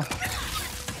 the hell?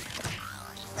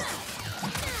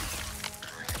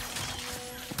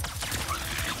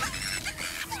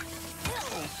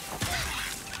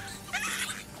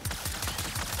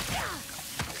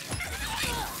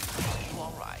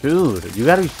 Dude, you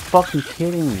gotta be fucking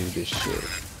kidding me with this shit.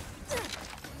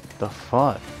 The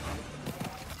fuck?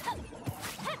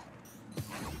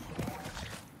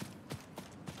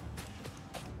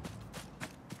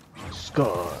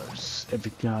 Scars.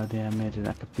 Every goddamn minute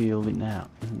I can feel it now.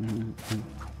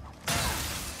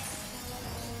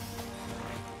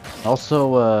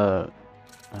 Also,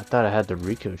 I thought I had the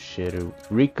ricochet.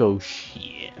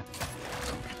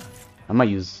 I might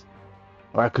use,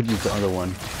 or I could use the other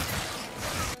one.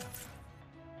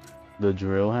 The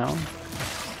drill hound?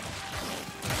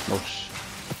 Oh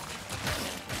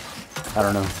I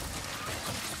don't know.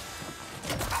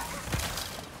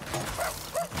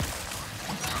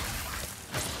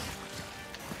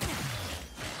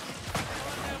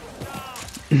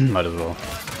 Might as well.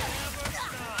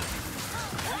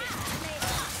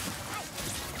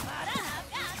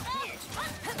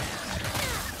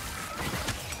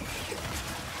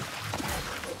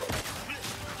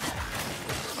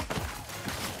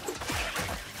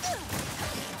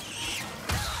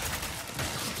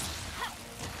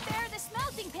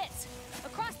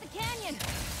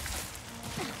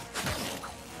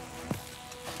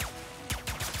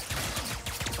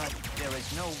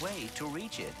 To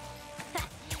reach it.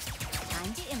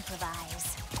 Time to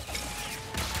improvise.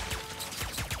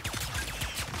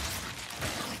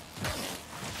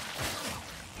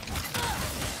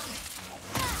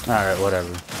 Alright,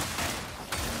 whatever.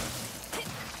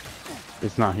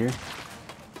 It's not here?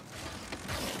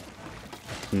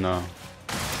 No.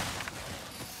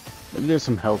 Maybe there's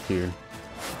some health here.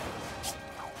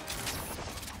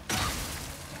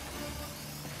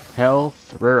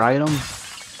 Health, rare item.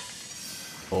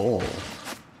 Oh,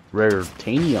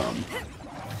 Raretanium.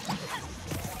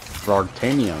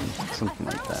 Rartanium, something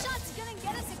like that.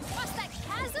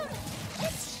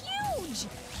 It's huge.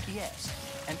 Yes,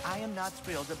 and I am not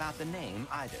thrilled about the name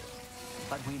either.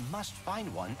 But we must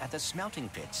find one at the smelting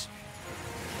pits.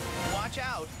 Watch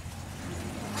out!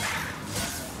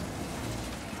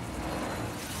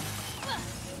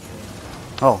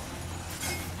 Oh.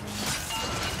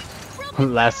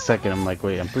 Last second, I'm like,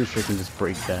 wait, I'm pretty sure I can just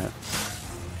break that.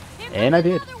 And I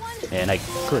did. And I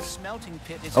could.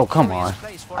 Oh, come on.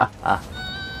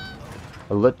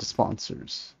 Alert the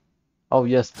sponsors. Oh,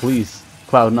 yes, please.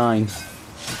 Cloud9.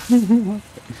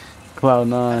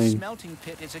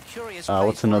 Cloud9.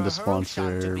 What's another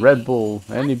sponsor? Red Bull.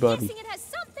 Anybody. I'm guessing it has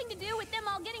something to do with them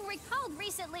all getting recalled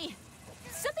recently.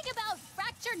 Something about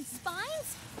fractured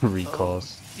spines?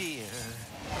 Recalls. Oh, dear.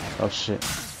 Oh, shit.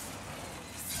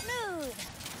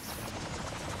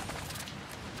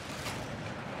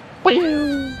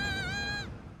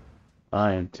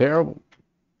 I am terrible.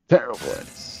 Terrible at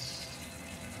this.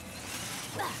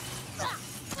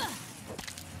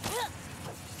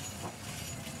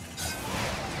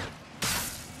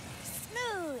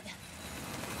 Smooth.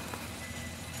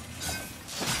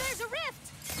 There's a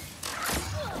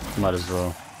rift. Might as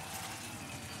well.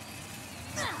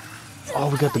 Oh,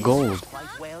 we got the gold.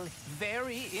 Quite well,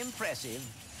 very impressive.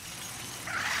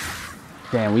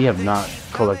 Damn, we have not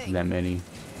collected that many.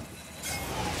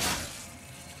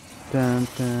 Dun,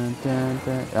 dun, dun,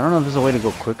 dun. I don't know if there's a way to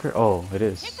go quicker. Oh, it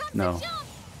is. No.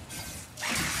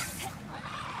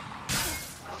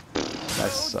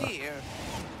 That sucks. Oh dear.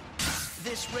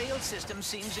 This rail system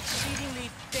seems exceedingly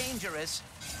dangerous.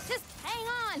 Just hang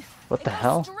on. What the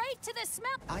hell? Straight to the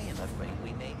smell. I am afraid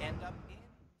we may end up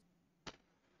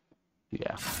in...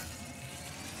 Yeah.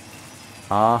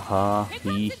 Ha ha,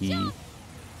 hee hee.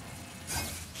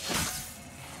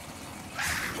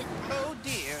 Oh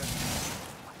dear.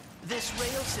 This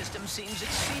rail system seems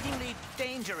exceedingly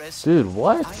dangerous. Dude,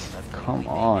 what? Come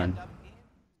on.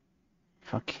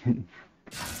 Fucking.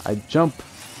 I jump,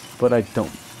 but I don't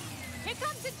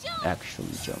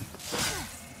actually jump.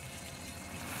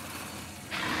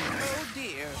 Oh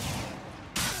dear.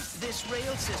 This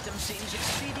rail system seems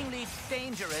exceedingly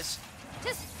dangerous.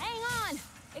 Just hang on.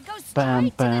 It goes Bam,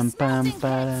 straight to bam, the bam, smelting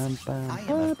bam, pits. bam, I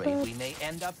am afraid we may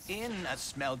end up in a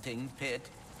smelting pit.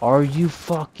 Are you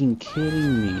fucking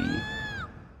kidding me?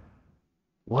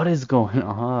 What is going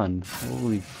on?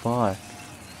 Holy fuck.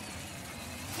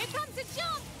 Here comes a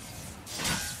jump.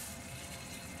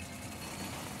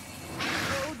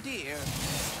 Oh dear.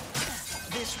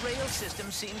 This rail system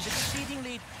seems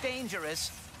exceedingly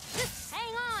dangerous. Just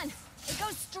hang on. It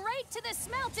goes straight to the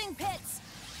smelting pits.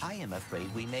 I am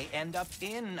afraid we may end up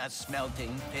in a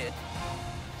smelting pit.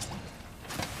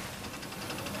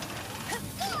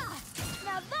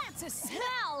 Now that's a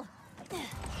smell.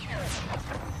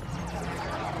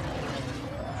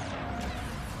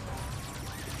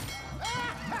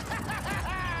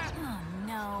 Oh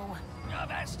no.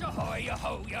 Avast ahoy,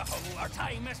 yo-ho, yo-ho, our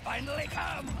time has finally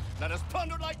come. Let us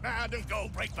plunder like mad and go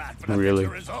break bad, for the Really?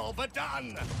 picture is all but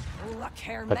done. Look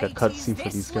here, Like a mateys, cutscene for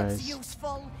this these looks guys.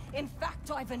 useful. In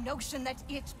fact, I've a notion that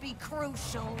it be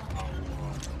crucial.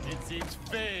 It seems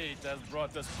fate has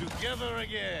brought us together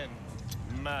again,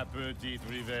 ma petite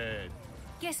Rivet.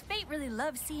 Guess fate really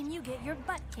loves seeing you get your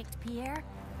butt kicked, Pierre.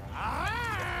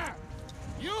 Ah!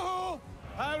 Yoo-hoo!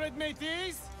 Pirate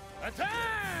mateys,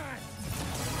 attack!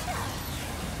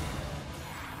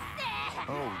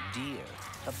 Oh dear.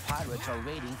 The pirates are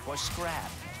raiding for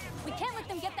scrap. We can't let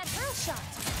them get that hurl shot.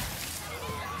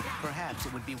 Perhaps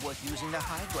it would be worth using the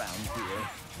high ground here.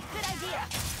 Good idea.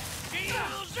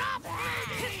 Shields up!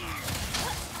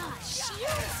 Ah,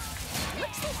 shields.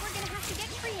 Looks like we're gonna have to get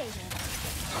creative.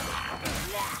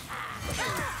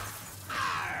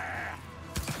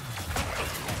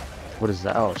 What is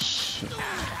that? Oh shit. You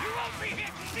won't be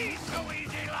hitting me so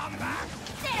easy longer!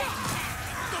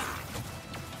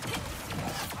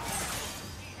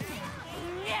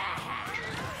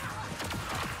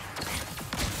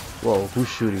 Whoa, who's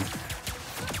shooting?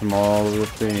 From all the way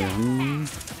up there.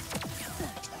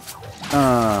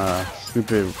 Ah,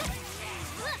 stupid.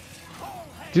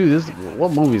 Dude, this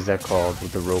what movie is that called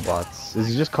with the robots?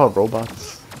 Is it just called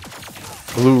Robots?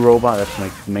 Blue Robot, that's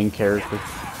like the main character.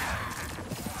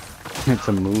 It's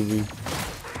a movie.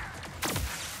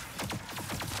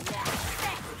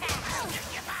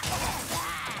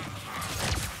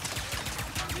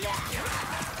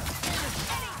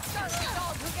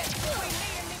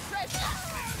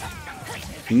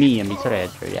 Me and me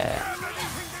treasure, yeah.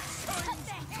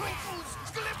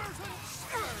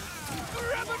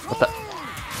 What the?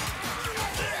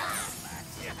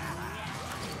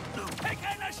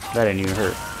 That didn't even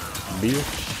hurt.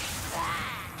 Bitch.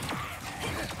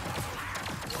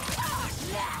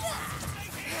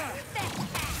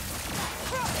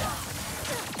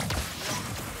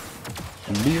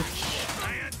 Bitch. I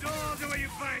adore the way you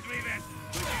fight, Rivet,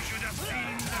 but you should have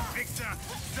seen the picture.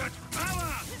 Such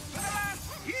power!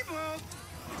 Evil!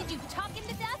 Did you talk him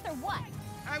to death or what?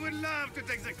 I would love to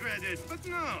take the credit, but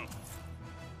no.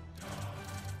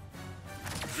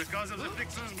 The cause of the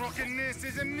pixel's brokenness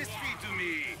is a mystery to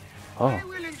me. Oh. I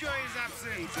will enjoy his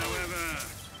absence, however.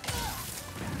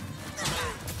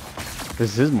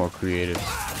 This is more creative.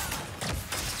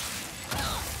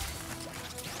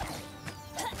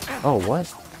 Oh,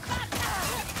 what?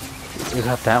 We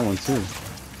got that one too.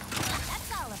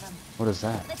 That's all of them. What is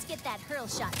that? Let's get that hurl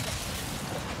shot.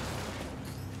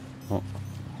 Oh,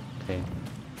 okay.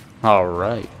 All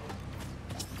right.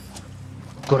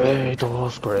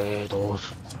 Kratos,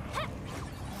 Kratos.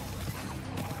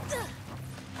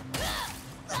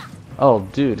 Oh,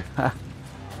 dude.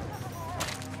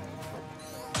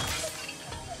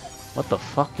 What the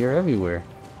fuck? You're everywhere.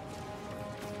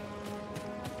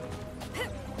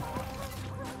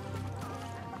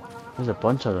 There's a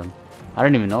bunch of them. I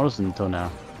didn't even notice them until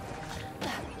now.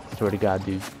 Swear to God,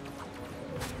 dude.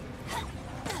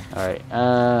 Alright,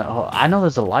 oh, I know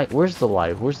there's a light. Where's the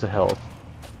light? Where's the health?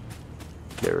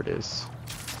 There it is.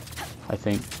 I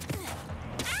think.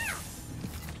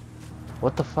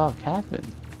 What the fuck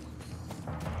happened?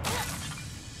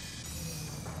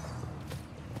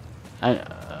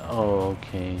 Oh,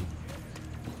 okay.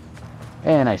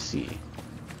 And I see.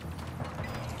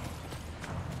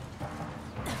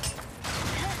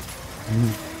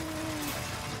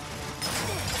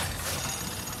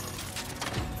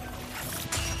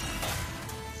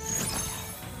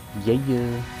 Yeah,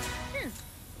 yeah.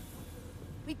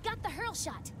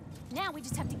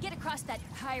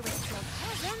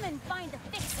 find the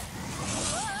fixer.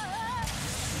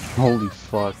 Holy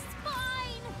fuck.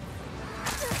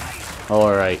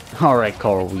 Alright,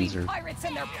 Carl Weezer. Pirates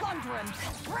and their plundering.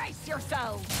 Brace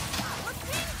yourselves. We're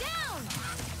pinned down.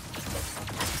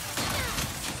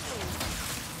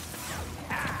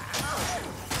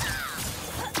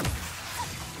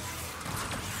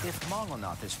 If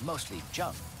Molonoth is mostly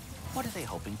junk, what are they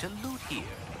hoping to loot here?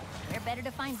 We're better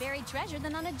to find buried treasure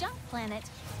than on a junk planet.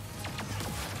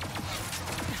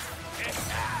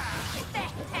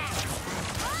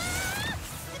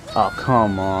 Oh,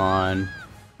 come on.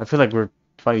 I feel like we're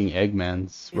fighting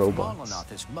Eggman's robots. If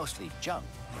Molonoth is mostly junk,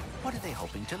 what are they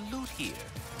hoping to loot here?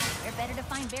 We're better to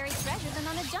find buried treasure than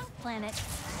on a junk planet.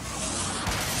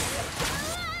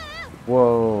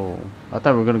 Whoa. I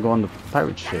thought we were gonna go on the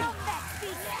pirate ship.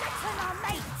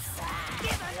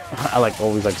 I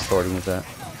always like starting with that.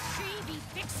 She be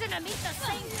fixing to meet the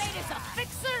same fate as a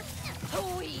fixer?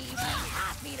 We be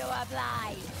happy to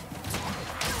oblige.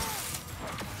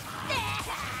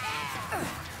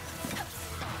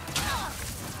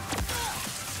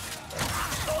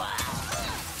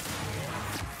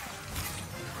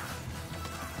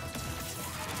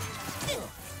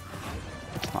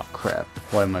 Oh crap.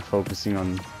 Why am I focusing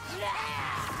on...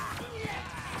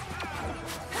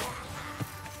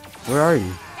 Where are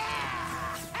you?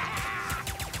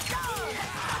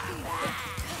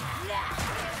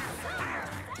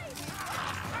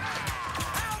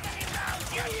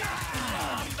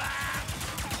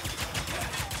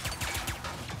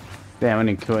 Damn, I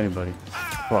didn't kill anybody.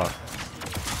 Fuck.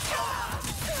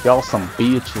 Y'all some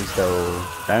bitches though.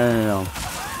 Damn.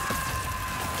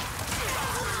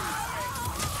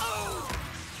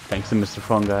 Thanks to Mr.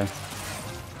 Fun Guy.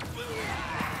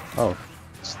 Oh,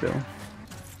 still.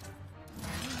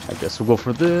 I guess we'll go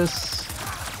for this.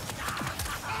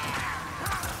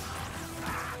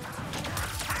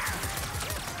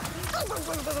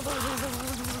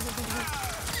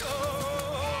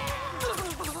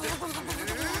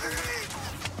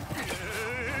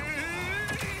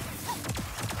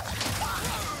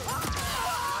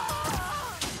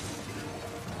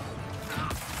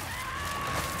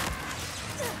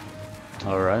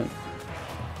 Alright.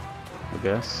 I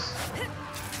guess.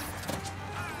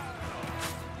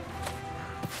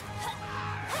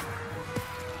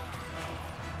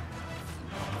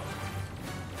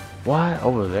 Why?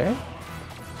 Over there?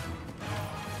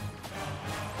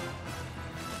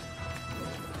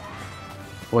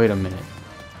 Wait a minute.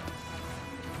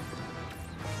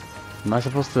 Am I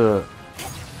supposed to...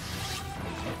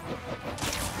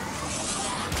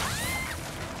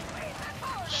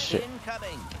 Shit.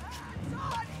 Incoming.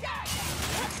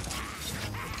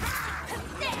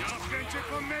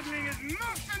 Your meddling is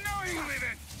most annoying with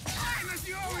it. Why must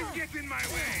you always get in my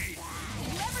way?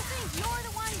 You ever think you're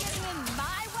the one getting in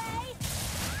my way?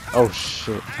 Oh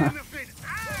shit. I am afraid I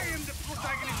am the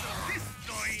protagonist of this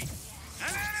story.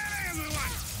 And I am the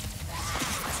one.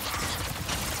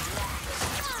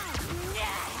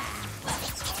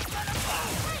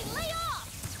 Hey, lay off!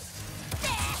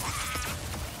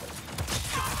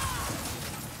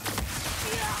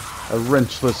 A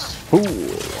wrenchless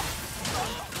fool.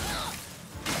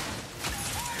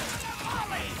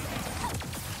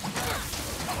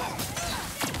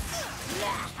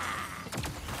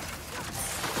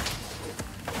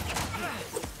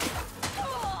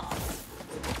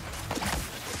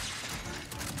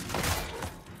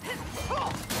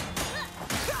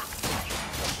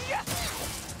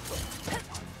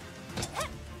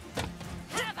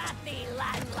 Have at me,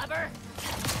 landlubber.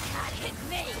 Can't hit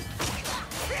me.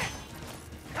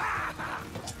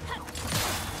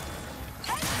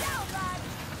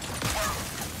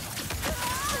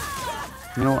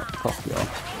 You know what? Fuck y'all.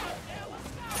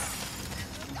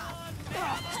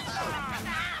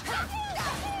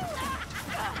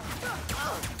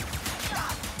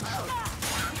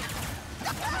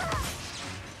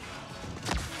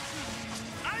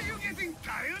 Are you getting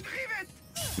tired, Rivet?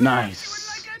 Nice.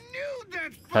 Like I knew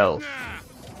that Health.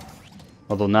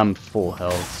 Although now I'm full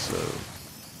health, so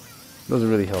doesn't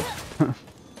really help.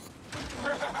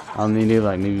 I'll need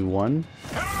like maybe one,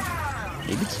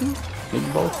 maybe two, maybe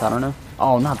both. I don't know.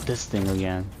 Oh, not this thing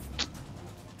again.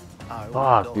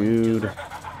 Fuck, dude.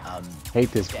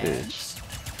 Hate this bitch.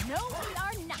 No, we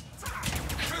are not.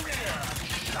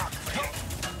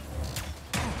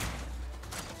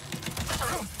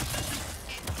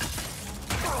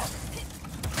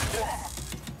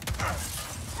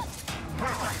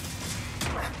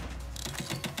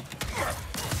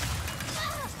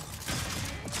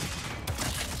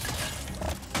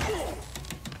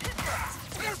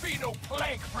 There be no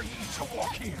plank for ye to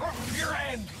walk here. Your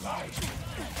end lies.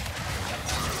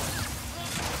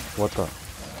 What the?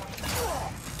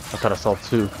 I thought I saw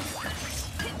two.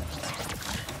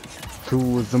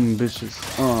 Two of them bitches.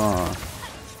 Ah.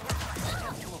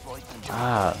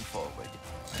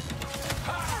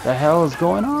 The hell is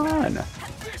going on?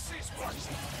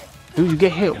 Dude, you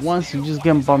get hit once, you just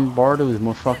get bombarded with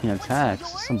more fucking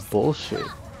attacks. Some bullshit.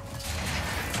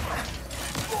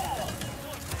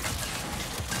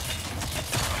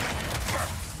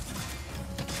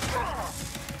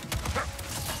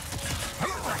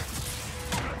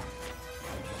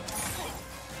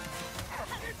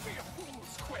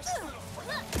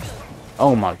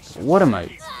 Oh my, what am I?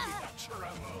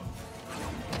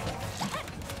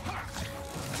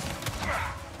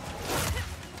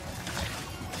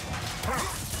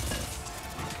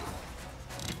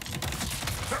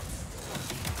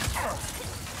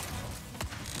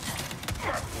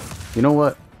 You know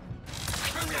what?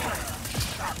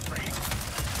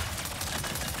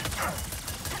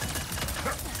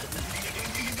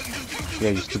 Yeah,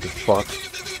 you stupid fuck.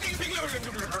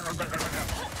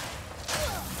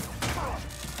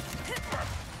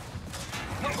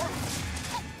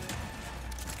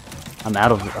 I'm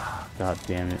out of it. Oh, God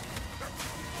damn it.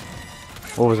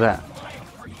 What was that?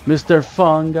 Mr.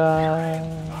 Fungi.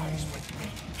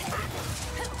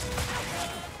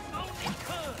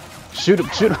 Shoot him,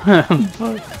 shoot him.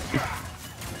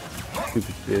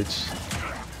 Stupid bitch.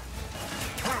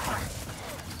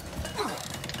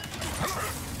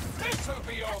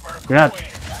 You're not.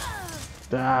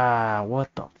 Ah,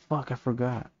 what the fuck? I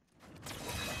forgot.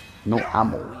 No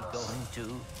ammo. Are we going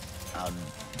to,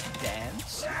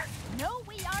 dance? No,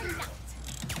 we are not.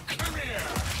 Come here,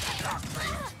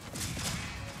 Shockface.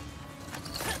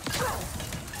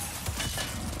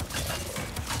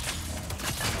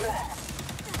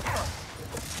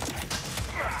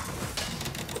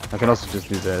 I can also just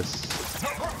do this.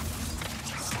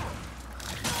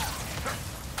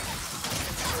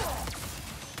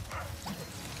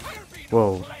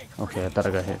 Whoa. Okay, I thought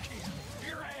I got hit.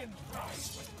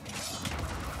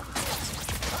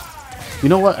 You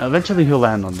know what? Eventually he'll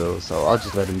land on those, so I'll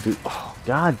just let him do. Oh,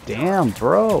 god damn,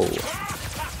 bro.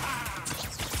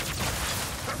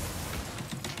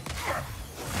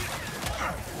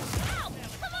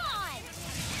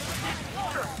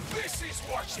 This is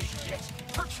what she gets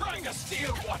for trying to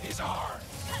steal what is ours.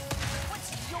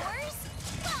 What's yours?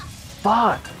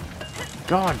 Fuck.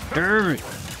 God damn it.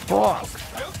 Fuck.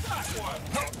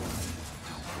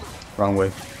 Wrong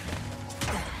way.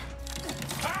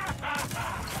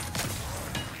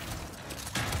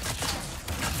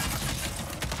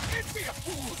 It'd be a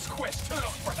fool's quest to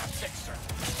look for the fixer.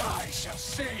 I shall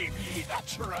save ye the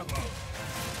trouble.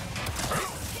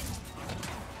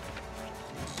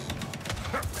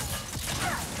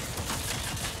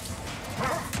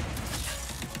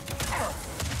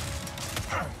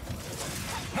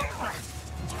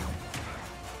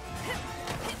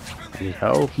 Need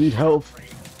help, need help.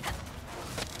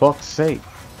 Fuck's sake.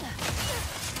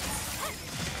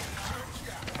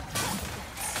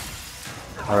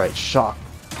 Alright, shock.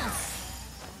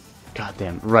 God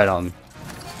damn, right on me.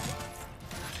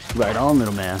 Right on,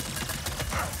 little man.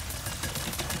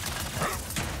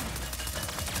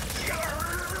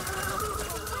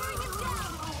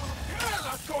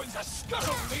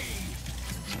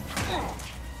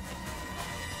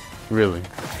 Really?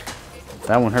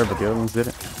 That one hurt, but the other ones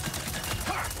didn't.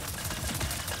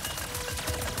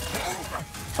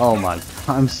 Oh my,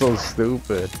 I'm so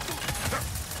stupid.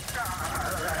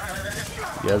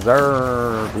 Yes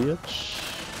sir, bitch.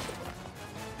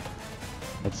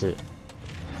 That's it.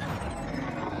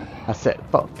 I said,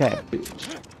 fuck that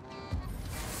bitch.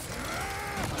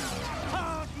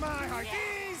 Halt my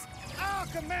hearties! Our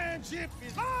command ship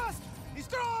is lost!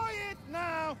 Destroy it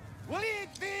now! Will it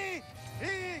be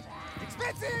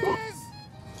expenses?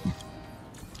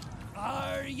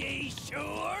 Are ye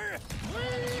sure?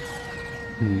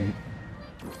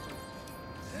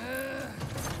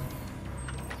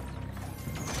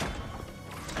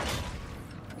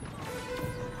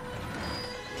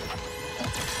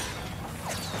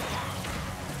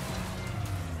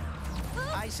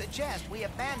 I suggest we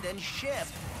abandon ship.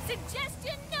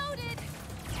 Suggestion noted.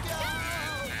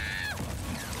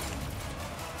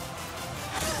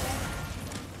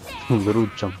 Little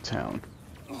junk town.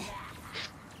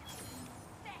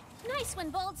 Nice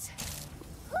one, Bolts.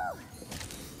 Whew.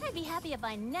 I'd be happy if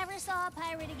I never saw a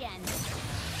pirate again.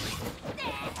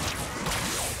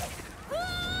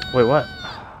 Wait, what?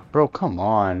 Bro, come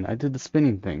on. I did the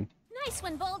spinning thing. Nice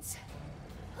one, Bolts.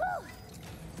 Whew.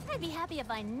 I'd be happy if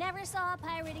I never saw a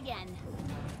pirate again.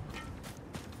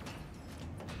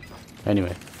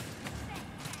 Anyway.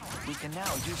 We can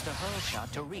now use the hurl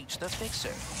shot to reach the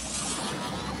fixer.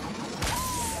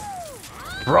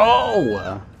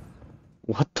 Bro!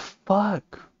 What the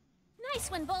fuck? Nice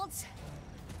one, Bolts.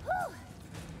 Whew.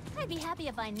 I'd be happy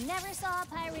if I never saw a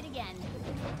pirate again.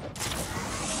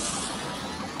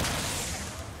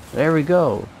 There we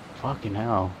go. Fucking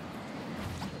hell.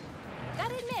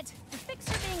 Gotta admit, the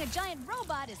Fixer being a giant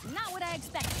robot is not what I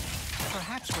expected.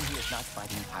 Perhaps when he is not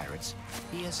fighting pirates,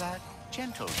 he is a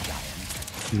gentle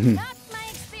giant. Not my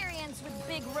experience with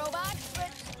big robots,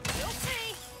 but we'll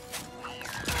see.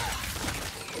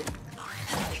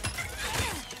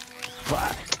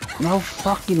 What? No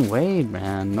fucking way,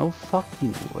 man. No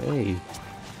fucking way.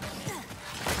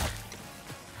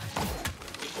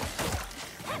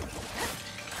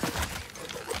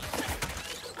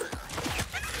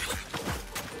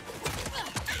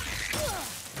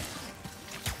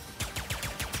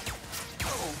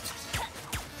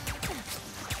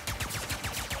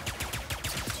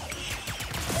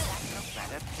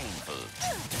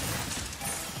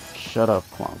 Shut up,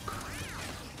 Clunk.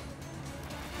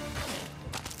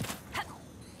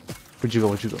 Where'd you go?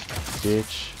 Where'd you go?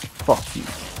 Bitch. Fuck you.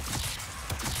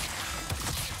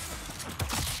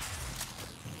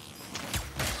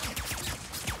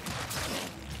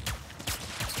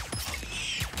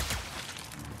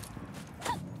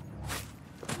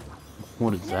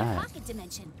 What is that? Pocket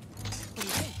dimension. What do you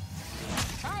think?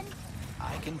 Fun.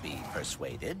 I can be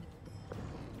persuaded.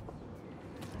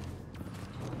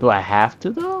 Do I have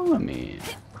to though? I mean,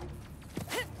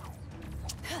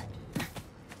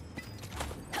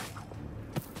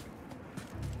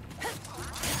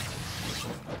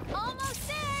 Almost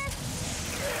there.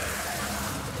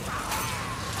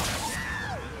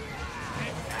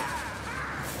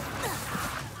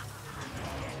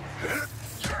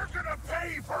 You're gonna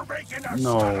pay for making us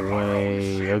no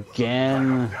way.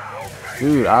 Again?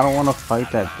 Dude, I don't want to fight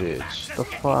that bitch. The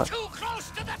fuck? too close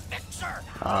to the Fixer.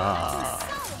 Ah.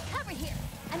 Solid cover here,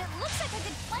 and it looks like I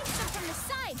could flank them from the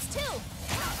sides too.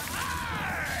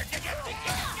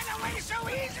 Get away so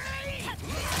easily.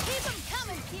 Keep them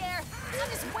coming, Pierre. I'm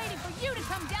just waiting for you to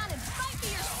come down and fight for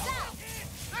yourself.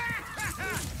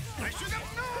 I should have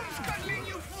known scuttling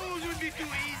you fools would be too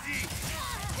easy.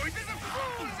 For it is the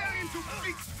fools that are into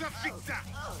fixer.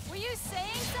 Were you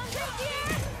saying something,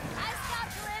 Pierre? I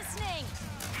stopped listening.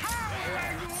 How will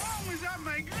I go on without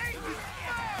my greatest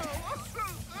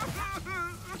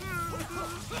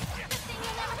Good thing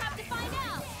you'll never have to find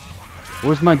out.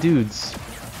 Where's my dudes?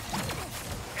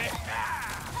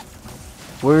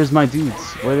 Where's my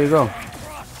dudes? Where'd they go?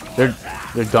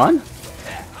 They're done?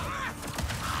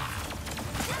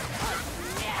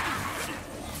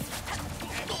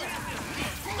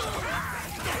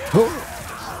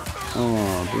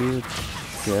 Oh, bitch.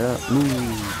 Get up. Move,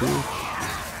 bitch.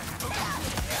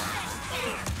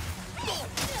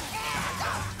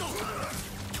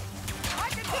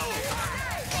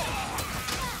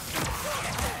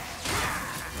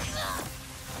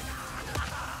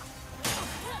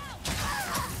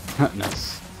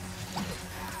 Nice.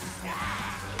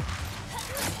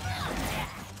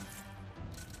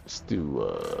 Let's do,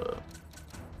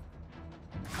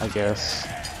 I guess.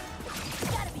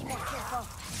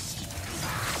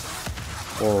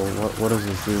 Whoa, what does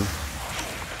this do?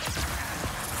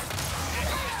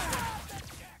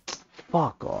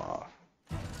 Fuck off.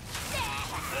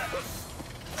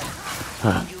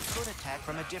 You could attack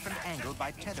from a different angle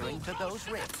by tethering to those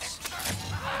rifts.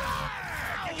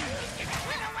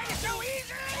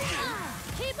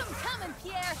 Keep them coming,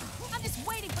 Pierre. I'm just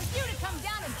waiting for you to come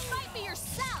down and fight for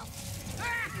yourself.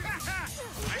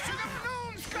 I should have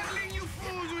known scuttling you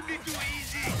fools would be too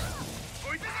easy.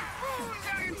 For it is the fools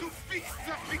that are into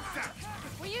fixer.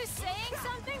 Were you saying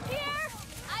something, Pierre?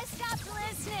 I stopped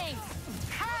listening.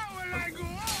 How will I go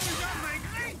on without my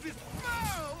greatest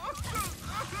foe?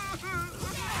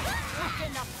 Look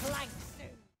in the planks.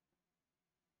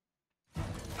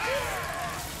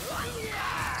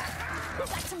 We've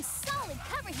got some solid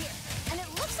cover here, and it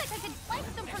looks like I could flank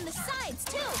them from the sides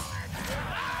too.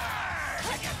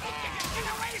 Get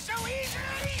away so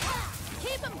easily.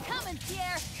 Keep them coming,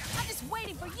 Pierre. I'm just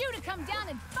waiting for you to come down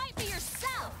and fight for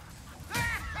yourself.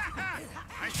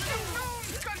 I should have known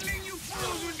scuttling you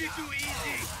fools would be too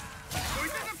easy. For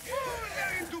it is the fools that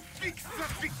are into fixer.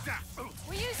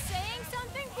 Were you saying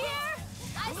something, Pierre?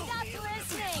 I stopped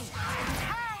listening.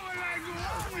 How will I go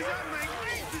on without my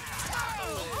greatest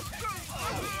foe?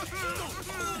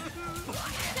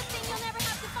 Good thing you'll never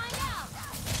have to find out.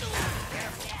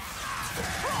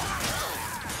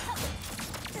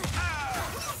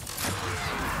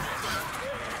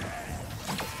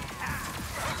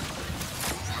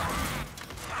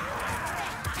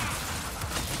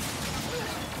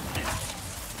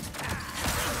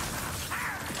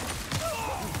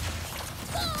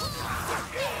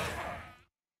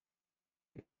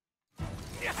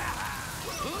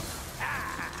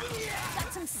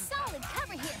 some solid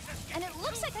cover here, and it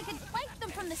looks like I could flank them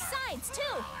from the sides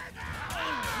too.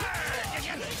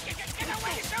 Get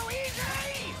away so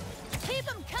easily! Keep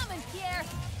them coming, Pierre.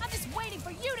 I'm just waiting for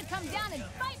you to come down and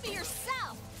fight me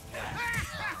yourself.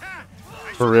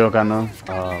 For real, got none?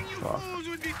 Oh, fuck.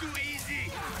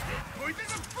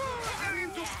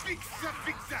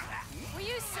 Were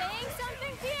you saying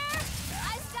something, Pierre?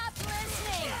 I stopped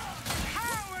listening.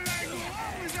 How will I go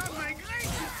on without my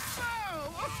greatest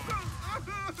foe?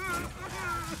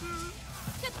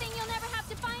 Good thing you'll never have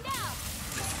to find out.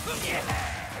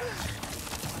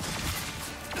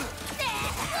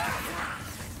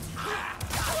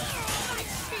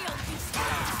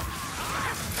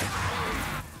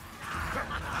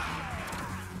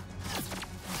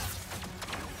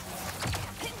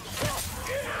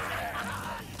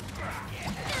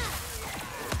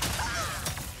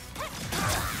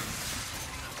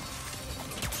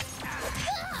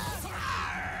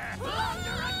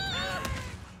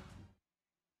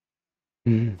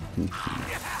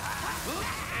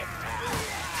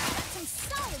 Some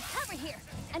solid cover here,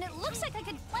 and it looks like I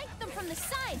could flank them from the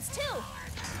sides too.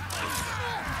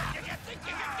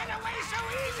 Get away so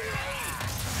easily!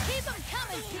 Keep them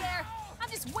coming, Pierre. I'm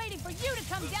just waiting for you to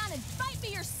come down and fight me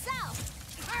yourself.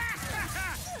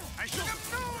 I should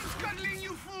have known scuttling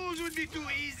you fools would be too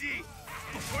easy.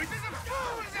 For it is a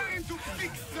fool's errand to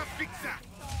fix the fixer.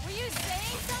 Were you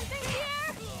saying something,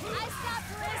 Pierre? I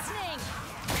stopped listening.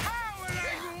 How will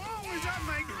I go on without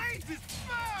my greatest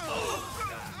foe?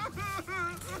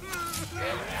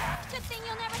 Good thing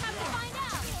you'll never have to find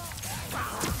out.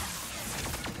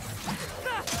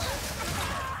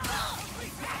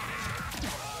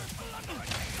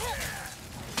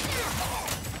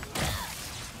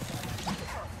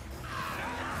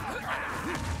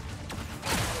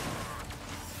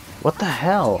 What the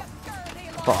hell?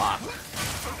 Fuck.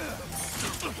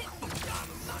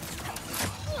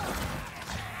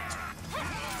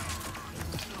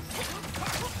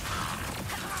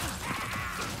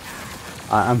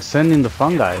 I'm sending the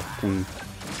fungi thing.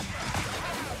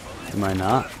 Am I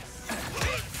not?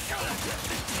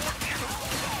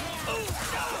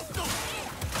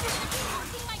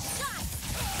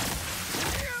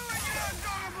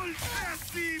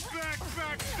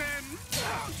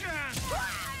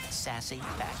 Sassy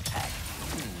backpack.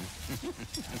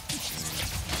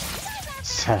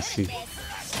 Sassy. Do not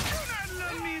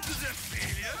lure me into the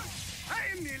failure. I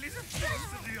am merely the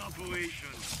face of the operation.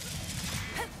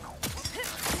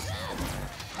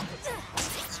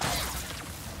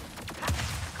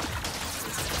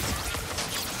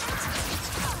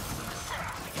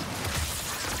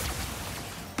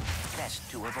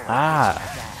 Best to avoid.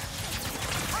 Ah.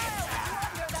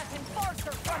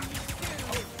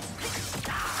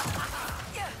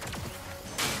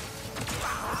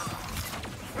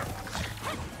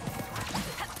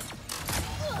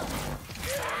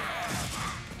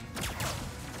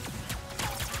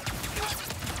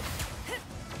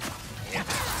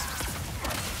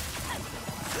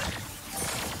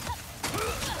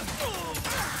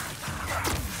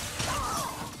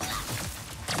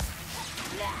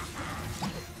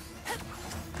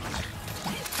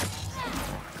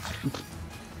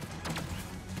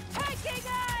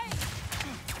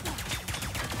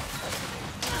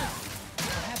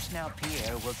 Perhaps now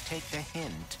Pierre will take the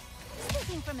hint.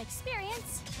 Speaking from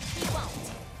experience, he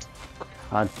won't.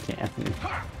 God damn it.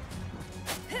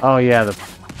 Oh yeah, the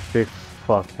big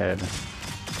fuckhead.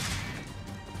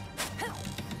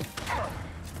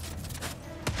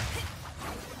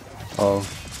 Oh.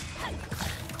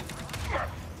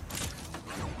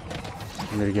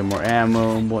 I'm gonna get more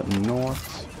ammo and whatnot.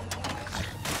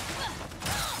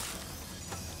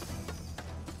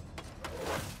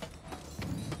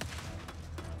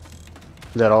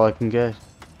 Is that all I can get?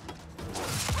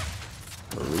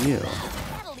 For real?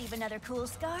 That'll leave another cool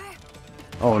scar.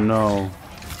 Oh no.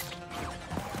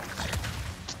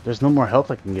 There's no more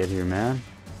health I can get here, man.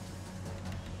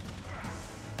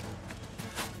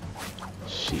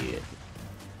 Shit.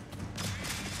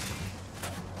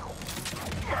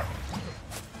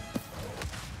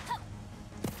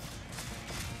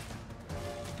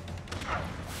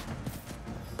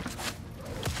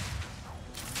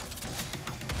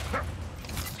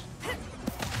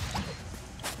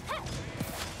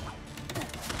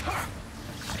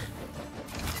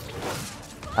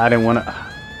 I didn't want to.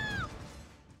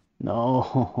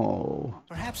 No.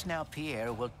 Perhaps now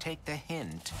Pierre will take the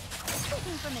hint.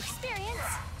 Speaking from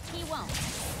experience, he won't.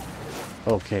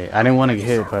 Okay, I didn't want to get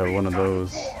hit by one of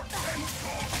those. Can't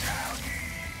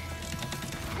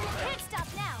stop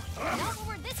now. Not when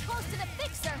we're this close to the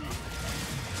fixer.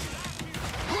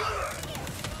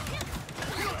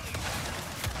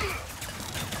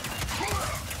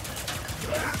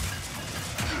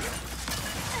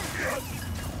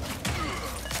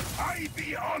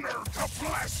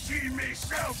 see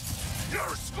myself.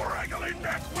 Your scraggly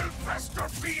neck will fester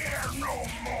Pierre no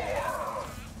more.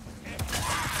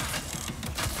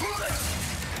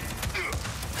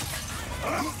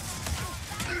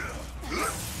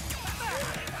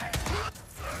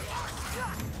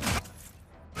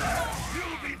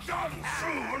 You'll be done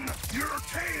soon. Your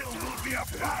tail will be a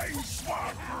fine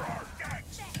swab for our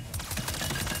gangs.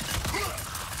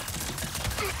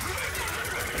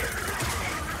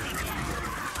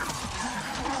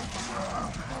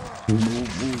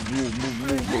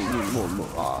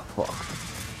 Ah, fuck.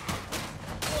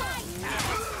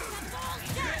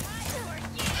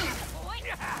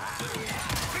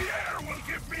 Pierre will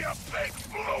give me a big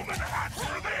bloomin' hat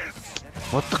for this.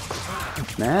 What the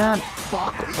man?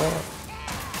 Fuck off.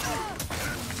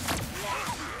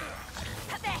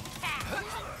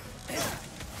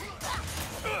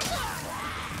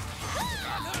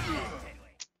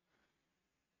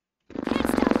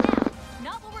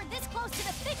 Not when we're this close to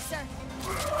the fixer.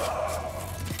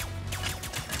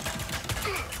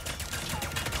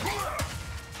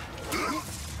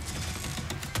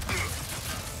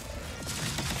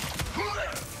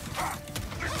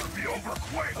 This will be over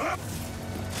quick.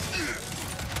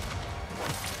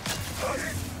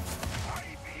 I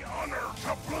be honored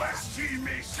to bless ye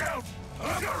myself.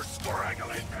 Your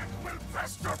scraggly neck will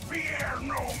fester Pierre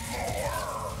no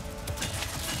more.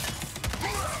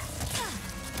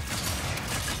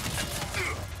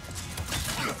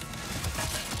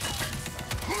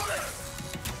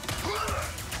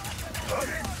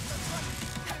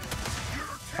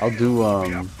 I'll do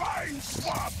Fine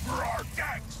swab for our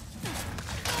gangs.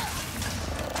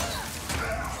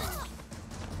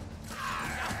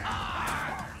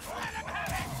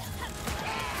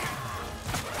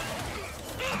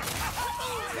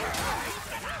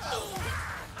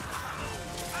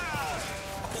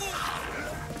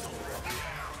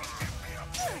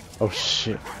 oh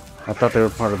shit. I thought they were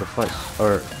part of the fight.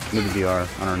 Or maybe they are.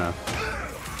 I don't know.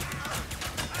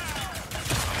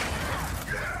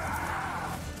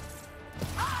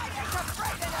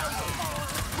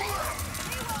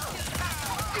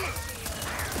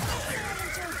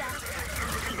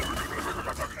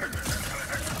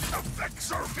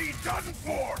 Be done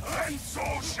for, and so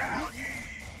shall ye.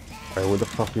 Alright, where the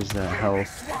fuck is that health?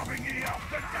 Swabbing ye up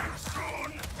the deck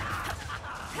soon.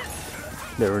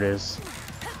 There it is.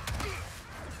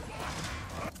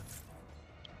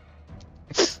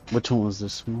 Which one was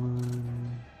this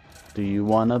one? Do you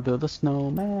wanna build a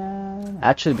snowman?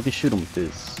 Actually, we can shoot him with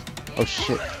this. Oh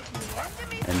shit.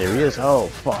 And there he is. Oh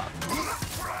fuck.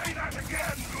 Try that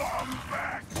again, long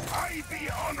back. I be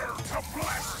honored to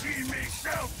bless ye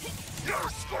myself. Your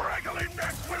scraggly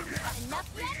neck will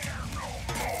be here no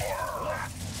more.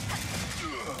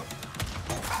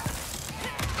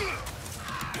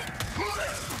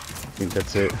 I think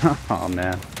that's it. Oh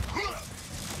man.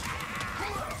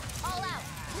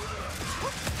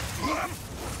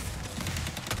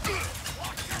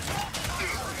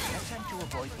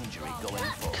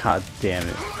 God damn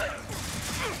it.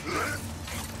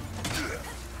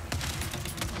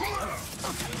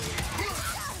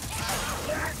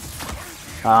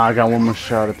 Ah, I got one more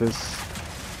shot at this.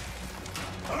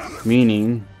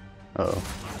 Meaning... Uh-oh.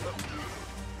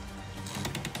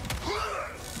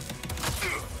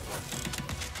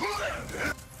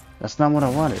 That's not what I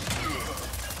wanted.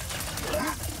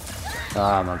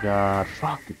 Oh my god.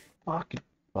 Fucking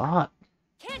bot.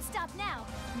 Can't stop now.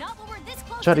 Not when we're this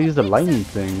close. Try to use the lightning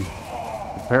thing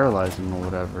to paralyze him or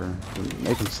whatever.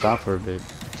 Make him stop for a bit.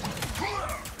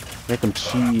 Make him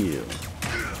chill.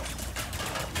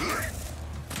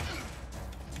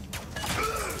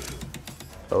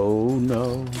 Oh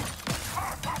no. Is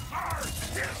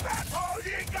that all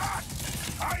ye got?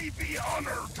 I be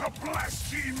honored to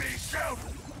bless ye myself.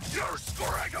 Your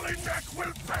scraggly neck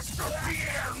will fester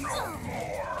Pierre no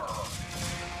more.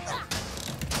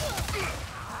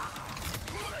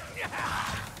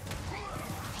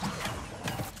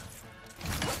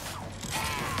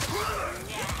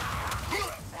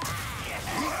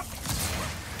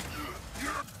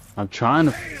 I'm trying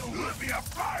to. Will be a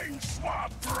fine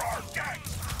swab for our gang.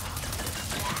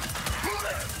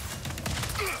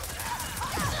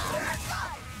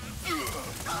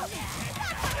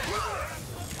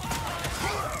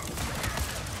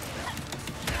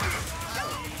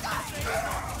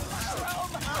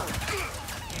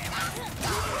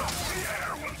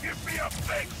 Pierre will give me a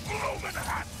big bloomin'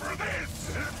 hat for this.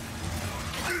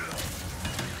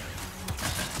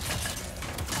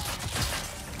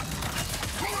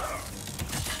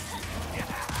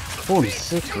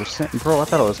 46%, bro. I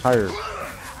thought it was higher.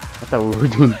 I thought we were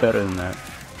doing better than that.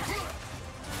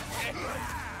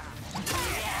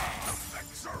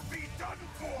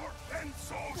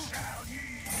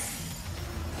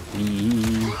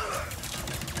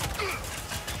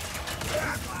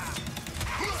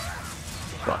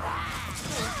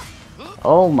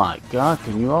 Oh my god,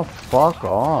 can you all fuck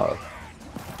off?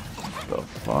 The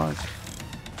fuck?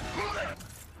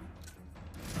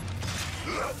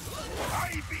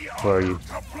 Where are you?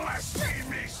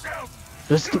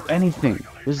 Just do anything.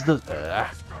 Just do.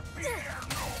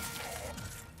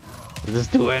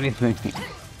 Just do anything.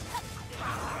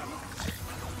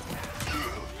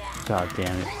 God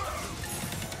damn it.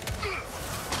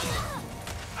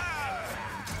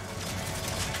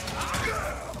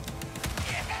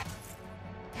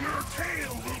 Your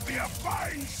tail will be a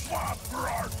fine swab for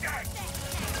our gang.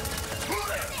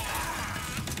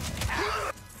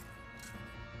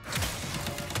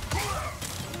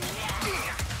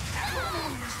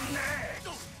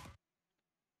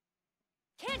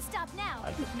 Can't stop now.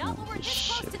 Not when we're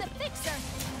this close to the fixer.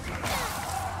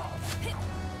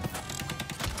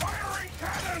 Firing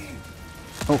cannon!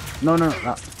 Oh, no, no,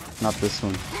 not this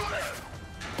one.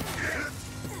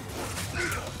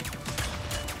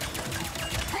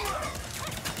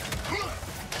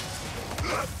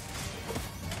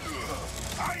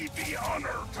 I be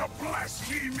honored to bless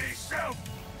ye myself.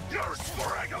 Your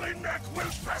scraggly neck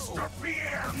will fester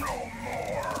fear no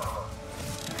more.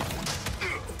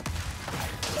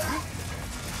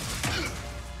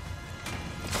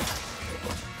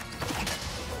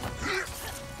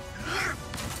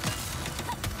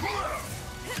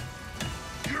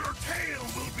 Your tail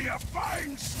will be a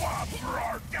fine swab for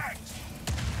our gangs.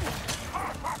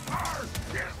 Har, har, har.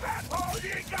 Is that all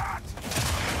ye got?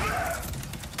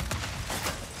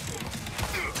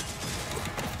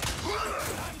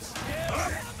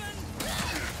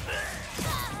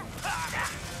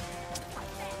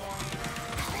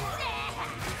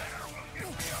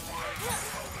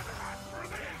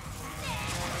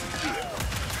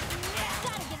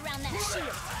 Gotta get around that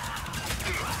shield.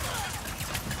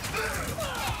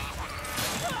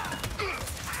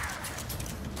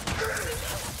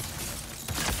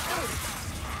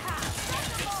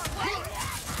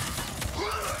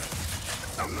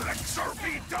 The elixir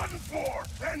be done for,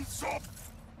 and so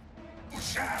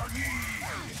shall ye.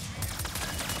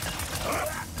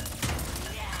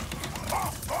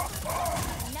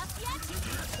 Enough yet?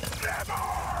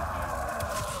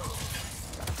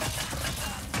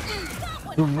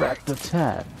 Direct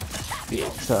attack.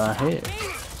 It's a hit.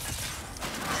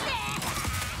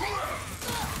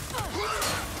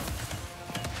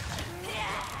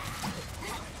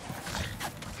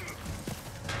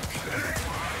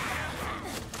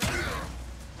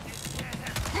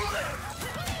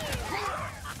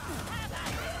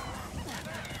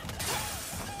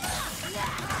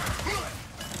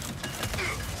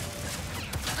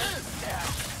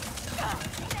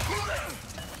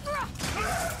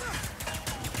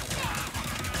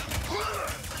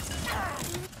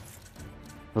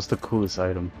 What's the coolest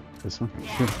item? This one?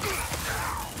 Sure.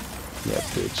 Yeah,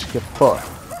 bitch, get fucked.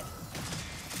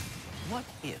 What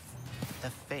if the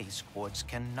face quartz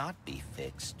cannot be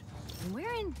fixed?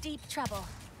 We're in deep trouble.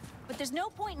 But there's no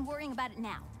point in worrying about it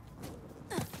now.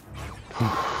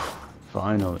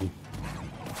 Finally.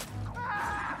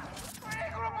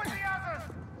 Regroup with the others!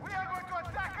 We are going to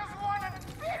attack as one and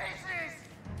finish this!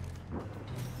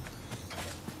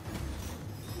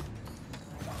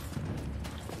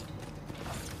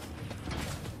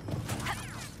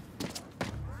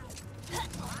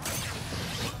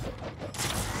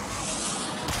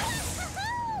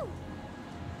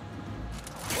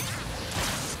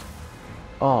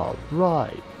 All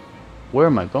right. Where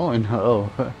am I going? Oh,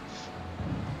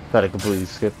 thought I completely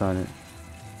skipped on it.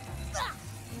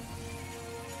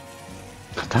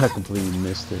 I thought I completely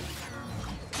missed it.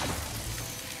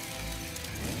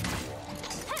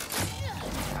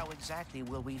 How exactly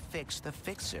will we fix the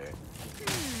fixer? I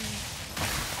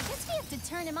guess we have to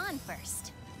turn him on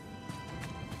first.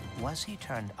 Was he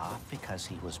turned off because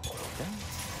he was broken?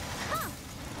 Huh!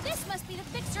 This must be the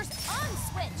fixer's on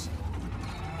switch.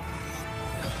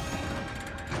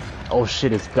 Oh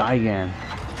shit, it's Gigan.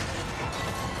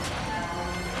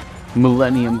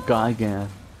 Millennium Gigan.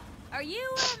 Are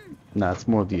you, Nah, it's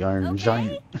more the Iron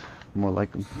Giant. More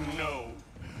like him. No.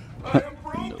 I am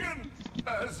broken,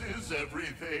 as is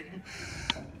everything.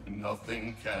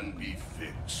 Nothing can be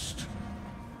fixed.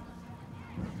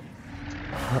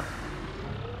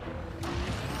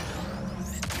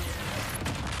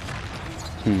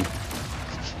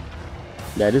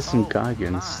 That is some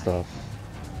Gigan stuff.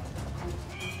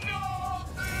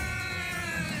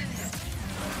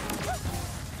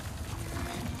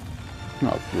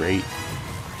 Oh, great.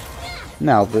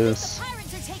 Now this.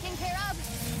 pirates are taken care of?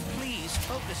 Please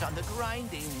focus on the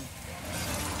grinding.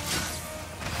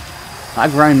 I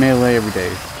grind melee every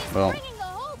day. Well,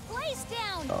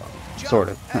 sort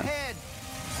of.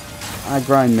 I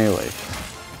grind melee.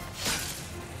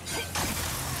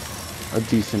 A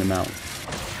decent amount.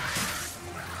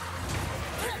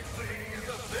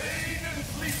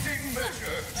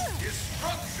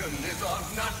 Destruction is our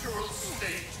natural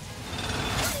state.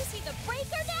 Is he the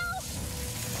breaker now?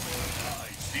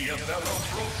 I see a fellow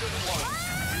broken one.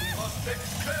 You must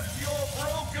accept your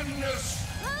brokenness.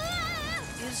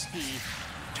 Is he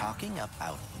talking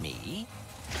about me?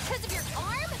 Because of your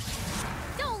arm?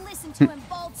 Don't listen to him,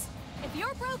 Bolts. If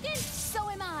you're broken, so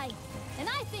am I. And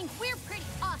I think we're pretty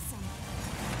awesome.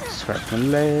 Scratch my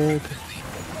leg.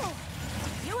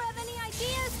 You have any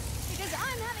ideas? Because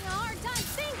I'm having a hard time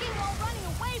thinking while running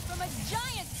away from a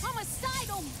giant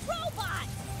homicidal robot.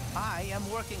 I am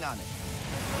working on it.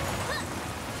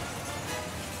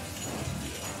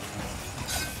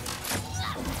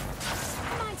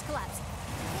 Mine's collapsed.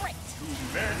 Great.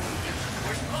 Men is to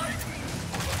enlighten.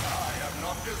 I am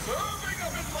not deserving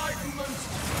of enlightenment.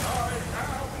 I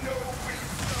have no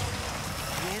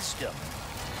wisdom. Wisdom.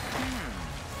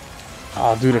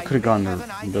 Oh, dude, I could have gone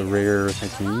the rare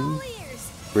titanium.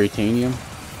 Ratanium.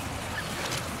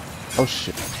 Oh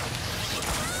shit.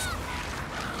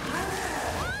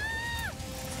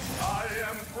 I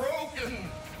am broken.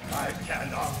 I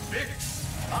cannot fix.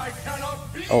 I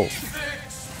cannot be Oh.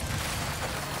 fixed.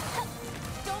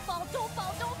 Don't fall, don't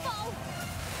fall, don't fall.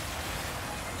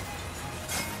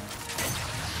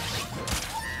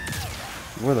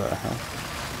 Where the hell?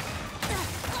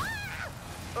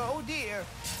 Oh dear.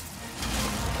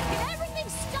 Can everything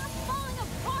stop falling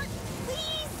apart,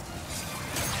 please?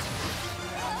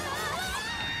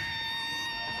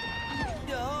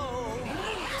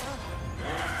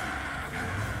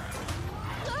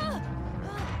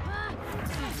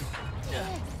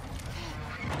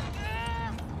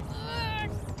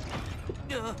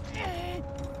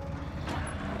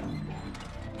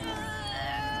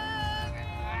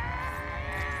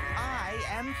 I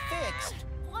am fixed.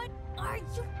 What are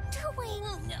you doing?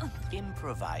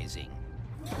 Improvising.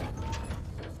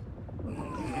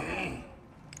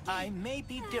 I may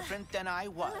be different than I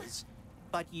was,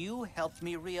 but you helped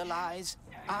me realize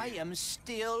I am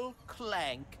still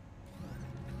Clank.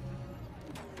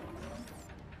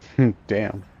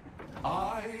 Damn.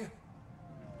 I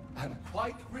am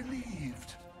quite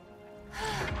relieved.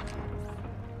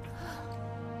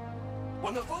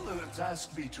 When the Bullards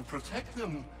asked me to protect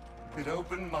them, it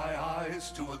opened my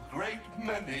eyes to a great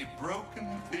many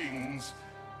broken things.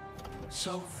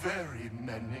 So very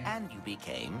many. And you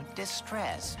became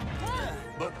distressed.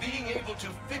 But being able to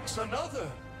fix another,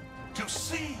 to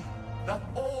see that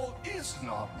all is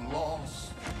not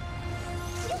lost.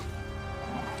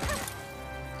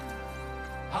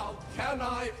 How can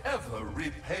I ever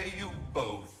repay you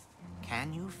both?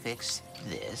 Can you fix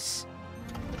this?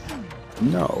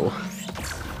 No.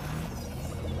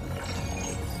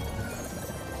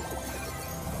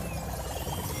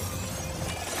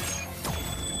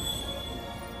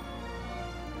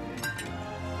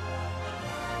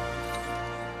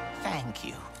 Thank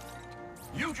you.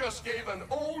 You just gave an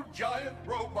old giant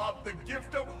robot the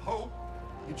gift of hope.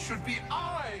 It should be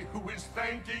I who is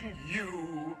thanking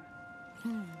you.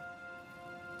 Phew.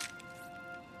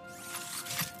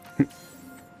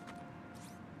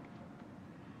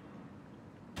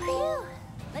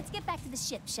 Let's get back to the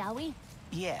ship, shall we?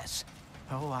 Yes.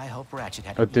 Oh, I hope Ratchet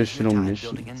had Additional time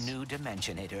missions. building a new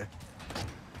Dimensionator.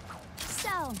 So,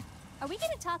 are we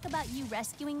gonna talk about you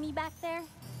rescuing me back there?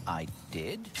 I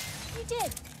did? You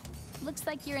did. Looks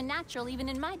like you're a natural even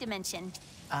in my dimension.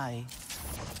 I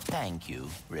thank you,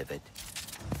 Rivet.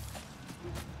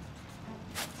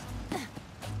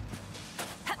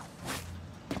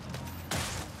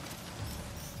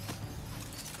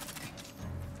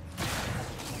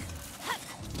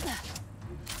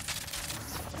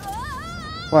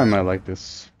 Why am I like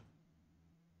this?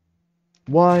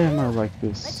 Why am I like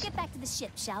Let's this? get back to the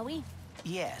ship, shall we?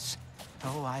 Yes.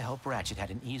 Oh, I hope Ratchet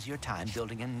had an easier time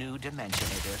building a new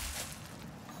Dimensionator.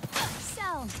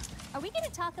 So, are we gonna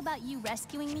talk about you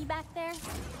rescuing me back there?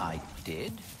 I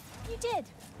did? You did.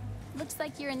 Looks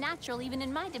like you're a natural even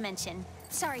in my dimension.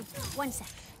 Sorry, one sec.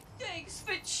 Thanks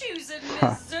for choosing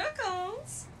Miss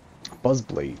Zircons.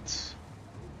 Buzzblades.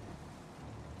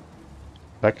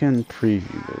 I can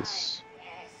preview this.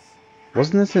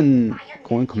 Wasn't this in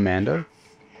Going Commando?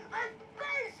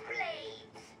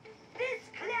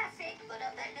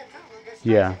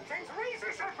 Yeah.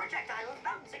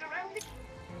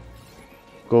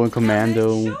 Going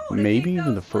Commando, maybe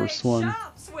even the first one.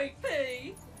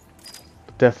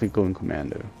 But definitely Going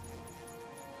Commando.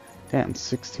 Damn,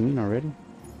 16 already?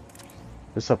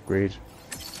 Let's upgrade.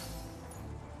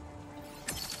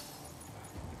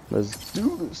 Let's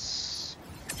do this.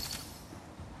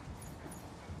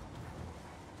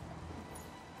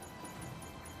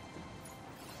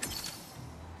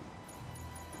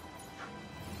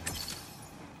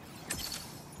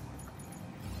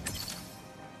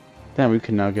 Damn, we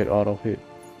can now get auto hit.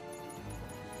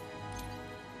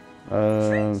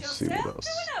 Let's see what else.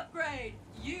 To an upgrade.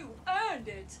 You earned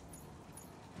it.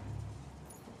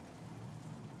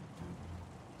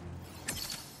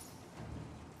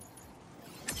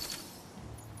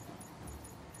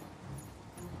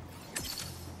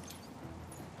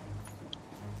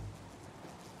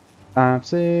 I'm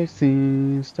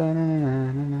 16.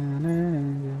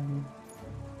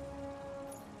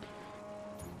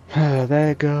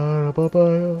 That got up by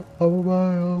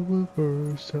the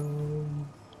first time.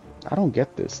 I don't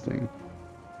get this thing.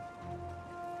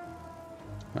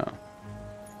 Oh.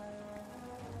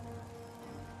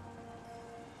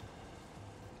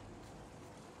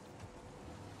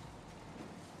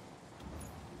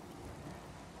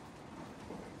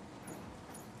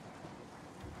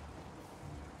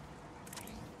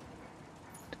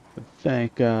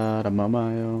 Thank God I'm on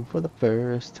my own for the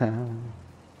first time.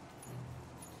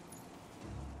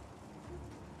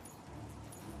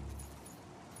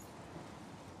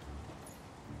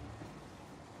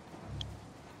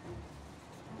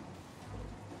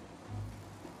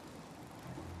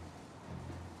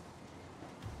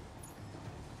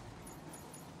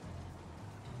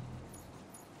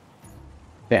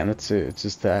 Damn, that's it. It's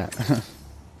just that.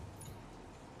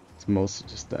 It's mostly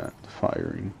just that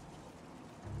firing.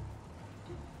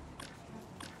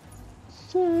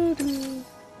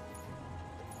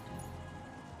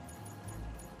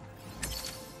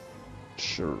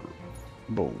 Sure.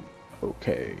 Boom.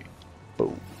 Okay.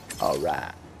 Boom.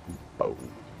 Alright. Boom.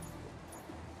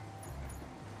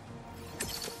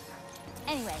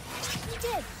 Anyway, you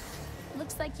did.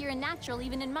 Looks like you're a natural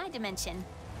even in my dimension.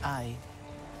 I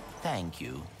thank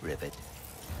you, Rivet.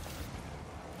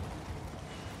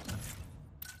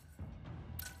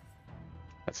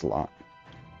 That's a lot.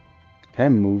 Can I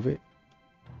move it?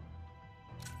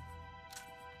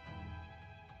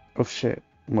 Oh shit.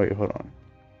 Wait, hold on.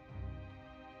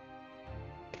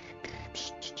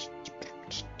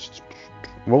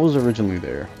 What was originally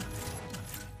there?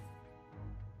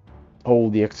 Oh,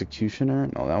 the executioner?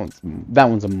 No, that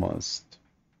one's a must.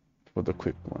 For the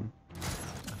quick one.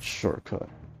 Shortcut.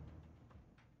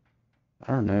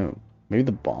 I don't know. Maybe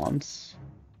the bombs?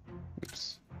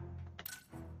 Oops.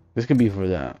 This could be for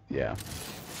that, yeah.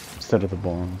 Instead of the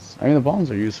bombs. I mean, the bombs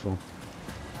are useful.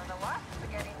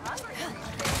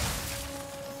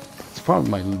 It's probably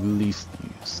my least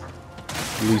used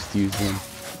one. So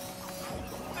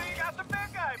you got the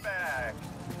big guy back.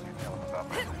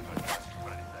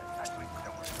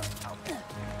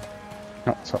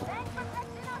 Oh, sorry.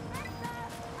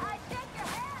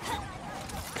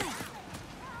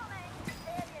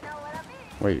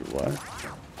 Wait, what?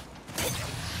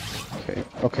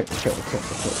 Okay.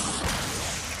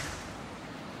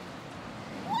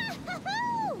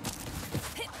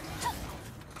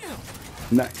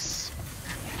 Nice.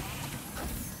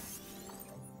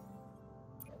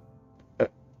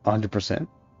 100%?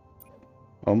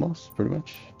 Almost, pretty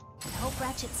much. Hope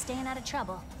Ratchet's staying out of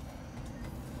trouble.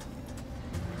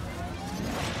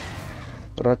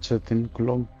 Ratchet and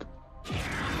Clank.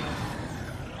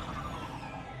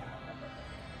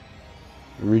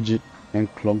 Rivet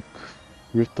and Clank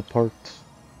ripped apart.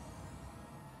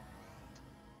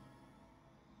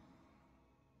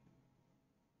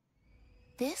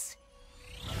 This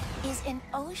is an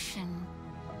ocean.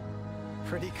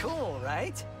 Pretty cool,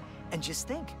 right? And just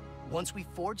think, once we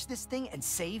forge this thing and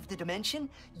save the dimension,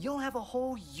 you'll have a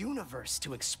whole universe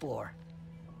to explore.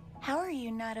 How are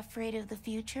you not afraid of the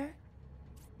future?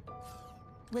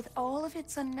 With all of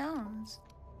its unknowns.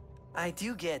 I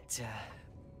do get,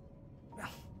 well,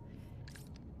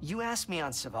 you asked me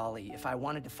on Savali if I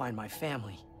wanted to find my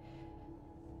family.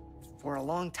 For a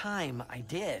long time, I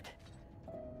did.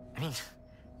 I mean,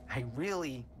 I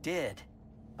really did.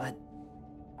 But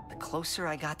the closer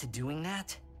I got to doing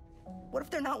that, what if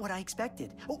they're not what I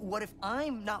expected? What if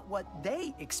I'm not what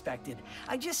they expected?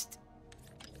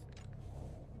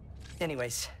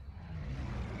 Anyways,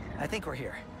 I think we're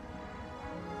here.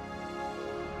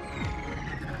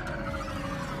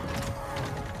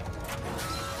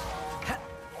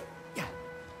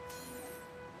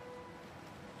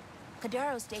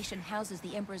 Kadaro Station houses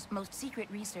the Emperor's most secret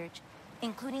research,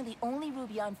 including the only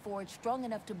Rubion forge strong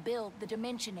enough to build the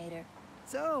Dimensionator.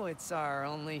 So it's our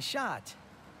only shot.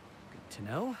 Good to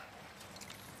know.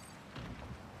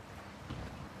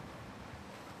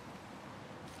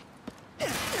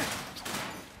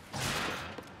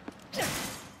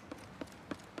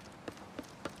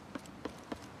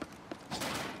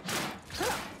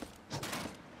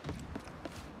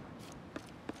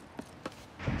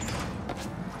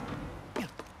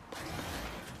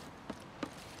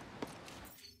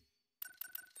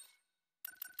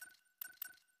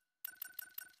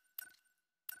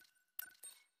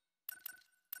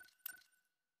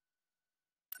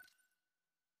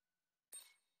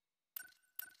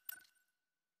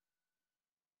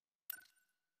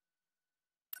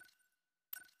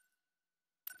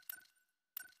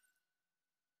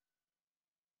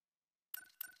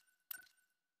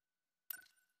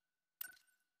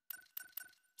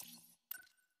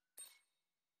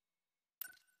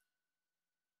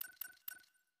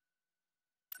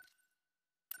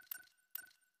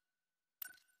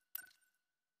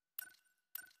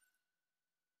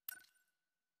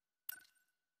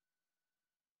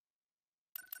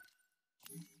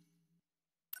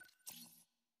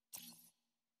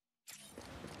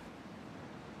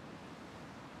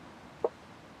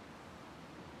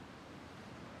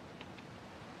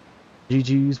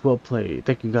 GG's, well played.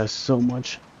 Thank you guys so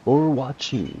much for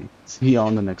watching. See you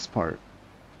on the next part.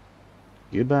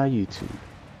 Goodbye, YouTube.